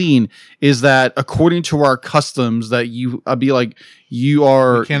that scene, is that according to our customs, that be like, you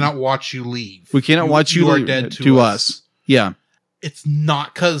are. We cannot watch you leave. We cannot watch you leave. You are dead to us. Yeah. It's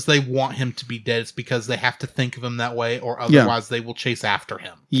not because they want him to be dead. It's because they have to think of him that way, or otherwise they will chase after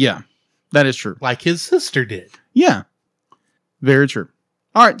him. Yeah, that is true. Like his sister did. Yeah, very true.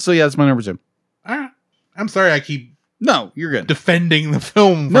 All right, so yeah, that's my number 2. All right. I'm sorry I keep... No, you're good. Defending the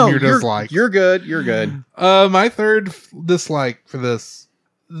film from your dislike. You're good. You're good. My third dislike for this.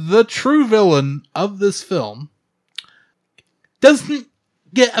 The true villain of this film doesn't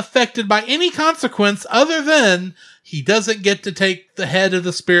get affected by any consequence other than he doesn't get to take the head of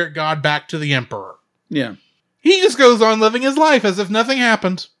the spirit god back to the emperor. Yeah. He just goes on living his life as if nothing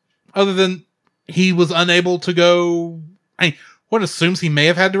happened. Other than he was unable to go... one assumes he may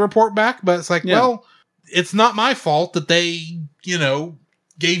have had to report back, but it's like, well... It's not my fault that they,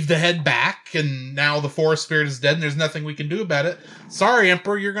 gave the head back and now the forest spirit is dead and there's nothing we can do about it. Sorry,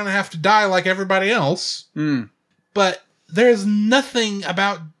 Emperor, you're going to have to die like everybody else. But there's nothing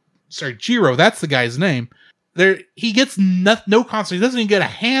about... Sorry, Jiro, that's the guy's name. He gets no consequence. He doesn't even get a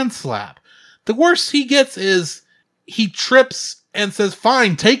hand slap. The worst he gets is he trips and says,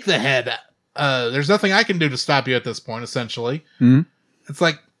 fine, take the head. There's nothing I can do to stop you at this point, essentially. It's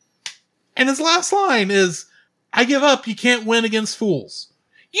like... And his last line is, I give up, you can't win against fools.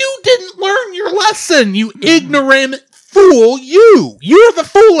 You didn't learn your lesson, you ignorant fool, you! You're the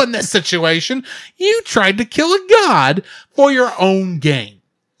fool in this situation. You tried to kill a god for your own gain.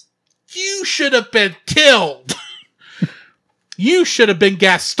 You should have been killed. You should have been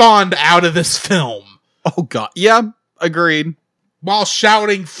Gastoned out of this film. Oh god, yeah, agreed. While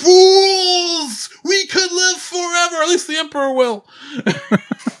shouting, fools! We could live forever, at least the Emperor will.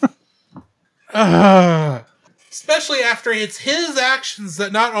 Especially after it's his actions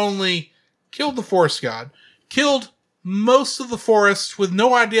that not only killed the forest god, killed most of the forest with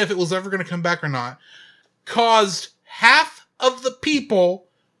no idea if it was ever going to come back or not, caused half of the people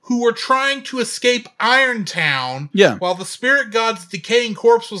who were trying to escape Irontown while the spirit god's decaying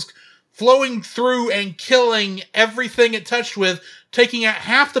corpse was flowing through and killing everything it touched with, taking out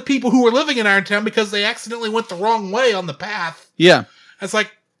half the people who were living in Irontown because they accidentally went the wrong way on the path. Yeah. It's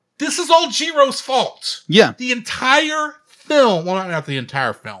like, this is all Jiro's fault. Yeah. The entire film, well, not the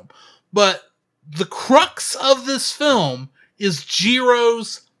entire film, but the crux of this film is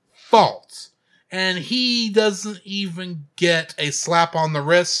Jiro's fault. And he doesn't even get a slap on the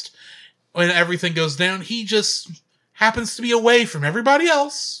wrist when everything goes down. He just happens to be away from everybody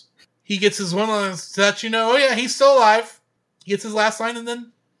else. He gets his one line to let you know, oh yeah, he's still alive. He gets his last line and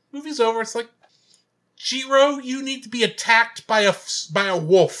then movie's over. It's like, Jiro, you need to be attacked by a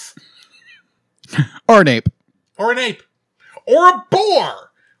wolf. Or an ape. Or an ape. Or a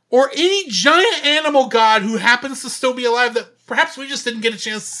boar. Or any giant animal god who happens to still be alive that perhaps we just didn't get a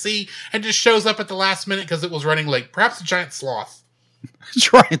chance to see and just shows up at the last minute because it was running late. Perhaps a giant sloth.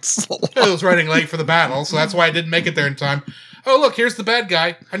 Giant sloth. It was running late for the battle, so that's why I didn't make it there in time. Oh, look, here's the bad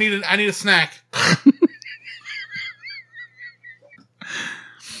guy. I need a snack.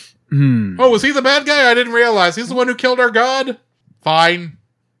 Oh, was he the bad guy? I didn't realize. He's the one who killed our god? Fine.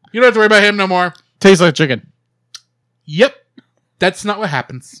 You don't have to worry about him no more. Tastes like chicken. Yep. That's not what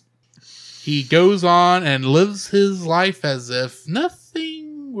happens. He goes on and lives his life as if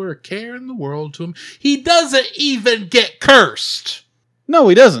nothing were a care in the world to him. He doesn't even get cursed. No,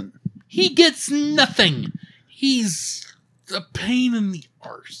 he doesn't. He gets nothing. He's a pain in the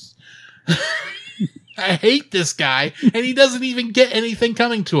arse. I hate this guy, and he doesn't even get anything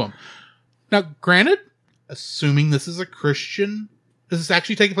coming to him. Now, granted, assuming this is this is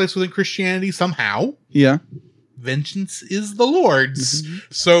actually taking place within Christianity somehow. Yeah. Vengeance is the Lord's. Mm-hmm.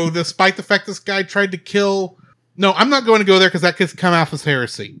 So, despite the fact this guy tried to kill... No, I'm not going to go there because that could come off as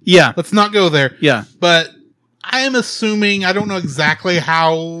heresy. Yeah. Let's not go there. Yeah. But I am assuming, I don't know exactly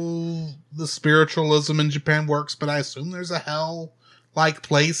how the spiritualism in Japan works, but I assume there's a hell-like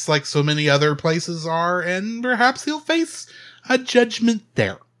place like so many other places are, and perhaps he'll face a judgment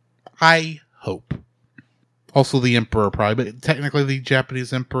there. I hope. Also the Emperor, probably. But technically the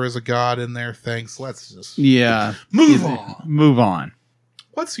Japanese Emperor is a god in their thing. So let's just move on. Move on.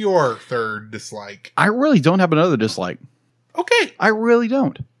 What's your third dislike? I really don't have another dislike. Okay. I really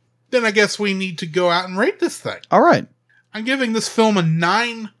don't. Then I guess we need to go out and rate this thing. All right. I'm giving this film a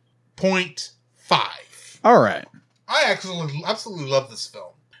 9.5. All right. I absolutely love this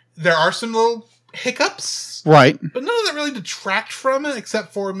film. There are some little hiccups. Right. But none of that really detract from it,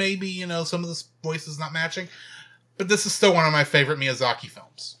 except for maybe, some of the voices not matching. But this is still one of my favorite Miyazaki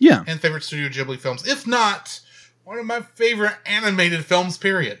films. Yeah. And favorite Studio Ghibli films. If not, one of my favorite animated films,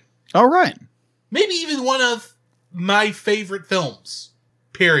 period. All right. Maybe even one of my favorite films,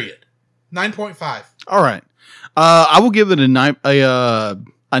 period. 9.5. All right. I will give it a 9, a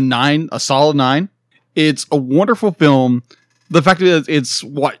solid 9. It's a wonderful film. The fact that it's,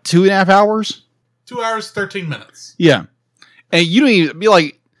 2.5 hours? 2 hours, 13 minutes. Yeah. And you don't even be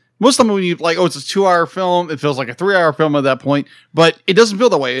like, most of the time when you it's a 2-hour film, it feels like a 3-hour film at that point, but it doesn't feel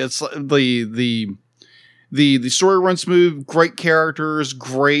that way. It's the story runs smooth, great characters,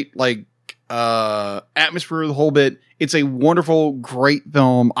 great, atmosphere of the whole bit. It's a wonderful, great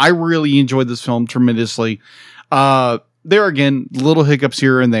film. I really enjoyed this film tremendously. There again, little hiccups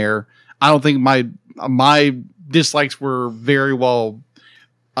here and there. I don't think my dislikes were very well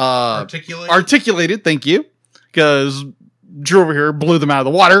articulated. Thank you, because Drew over here blew them out of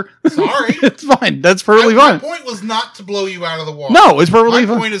the water. Sorry, it's fine. That's perfectly fine. My point was not to blow you out of the water. No, it's perfectly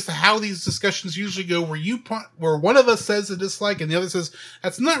fine. My point is to how these discussions usually go, where one of us says a dislike and the other says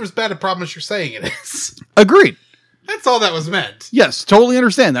that's not as bad a problem as you're saying it is. Agreed. That's all that was meant. Yes, totally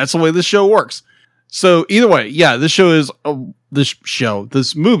understand. That's the way this show works. So either way, yeah, this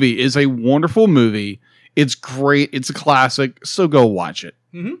movie is a wonderful movie. It's great. It's a classic. So go watch it.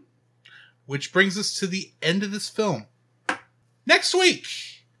 Mm-hmm. Which brings us to the end of this film. Next week,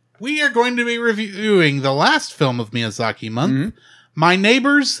 we are going to be reviewing the last film of Miyazaki month, My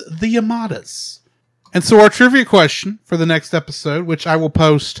Neighbors, the Yamadas. And so our trivia question for the next episode, which I will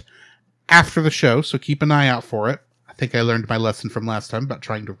post after the show, so keep an eye out for it. I think I learned my lesson from last time about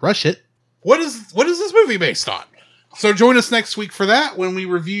trying to rush it. What is this movie based on? So join us next week for that when we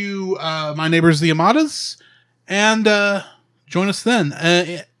review My Neighbors, the Yamadas. And join us then.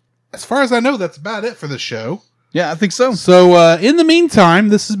 As far as I know, that's about it for the show. Yeah, I think so. So in the meantime,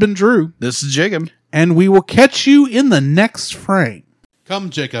 this has been Drew. This is Jacob. And we will catch you in the next frame. Come,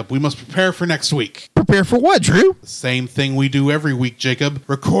 Jacob. We must prepare for next week. Prepare for what, Drew? The same thing we do every week, Jacob.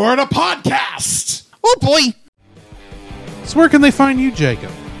 Record a podcast. Oh, boy. So where can they find you, Jacob?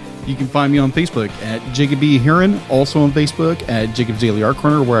 You can find me on Facebook at Jacob B. Heron. Also on Facebook at Jacob's Daily Art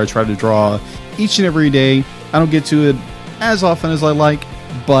Corner, where I try to draw each and every day. I don't get to it as often as I like,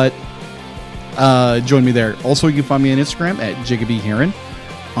 but join me there. Also, you can find me on Instagram at Jacob B. Heron,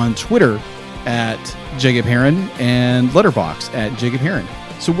 on Twitter at Jacob Heron, and Letterboxd at Jacob Heron.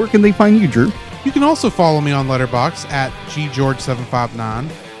 So where can they find you, Drew? You can also follow me on Letterboxd at GGeorge759,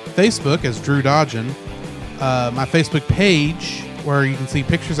 Facebook as Drew Dodgen, my Facebook page where you can see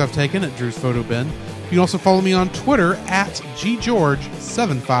pictures I've taken at Drew's Photo Bin. You can also follow me on Twitter at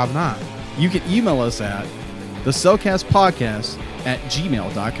GGeorge759. You can email us at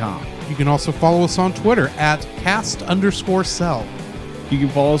thecellcastpodcast@gmail.com. You can also follow us on Twitter at cast_cell. You can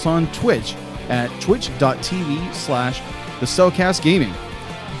follow us on Twitch at twitch.tv/thecellcastgaming.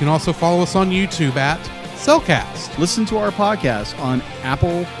 You can also follow us on YouTube at Cellcast. Listen to our podcast on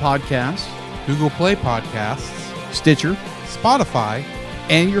Apple Podcasts, Google Play Podcasts, Stitcher, Spotify,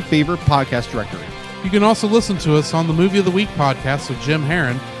 and your favorite podcast directory. You can also listen to us on the Movie of the Week podcast with Jim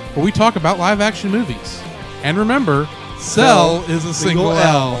Heron, where we talk about live-action movies. And remember, Cell is a single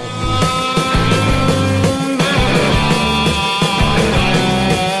L.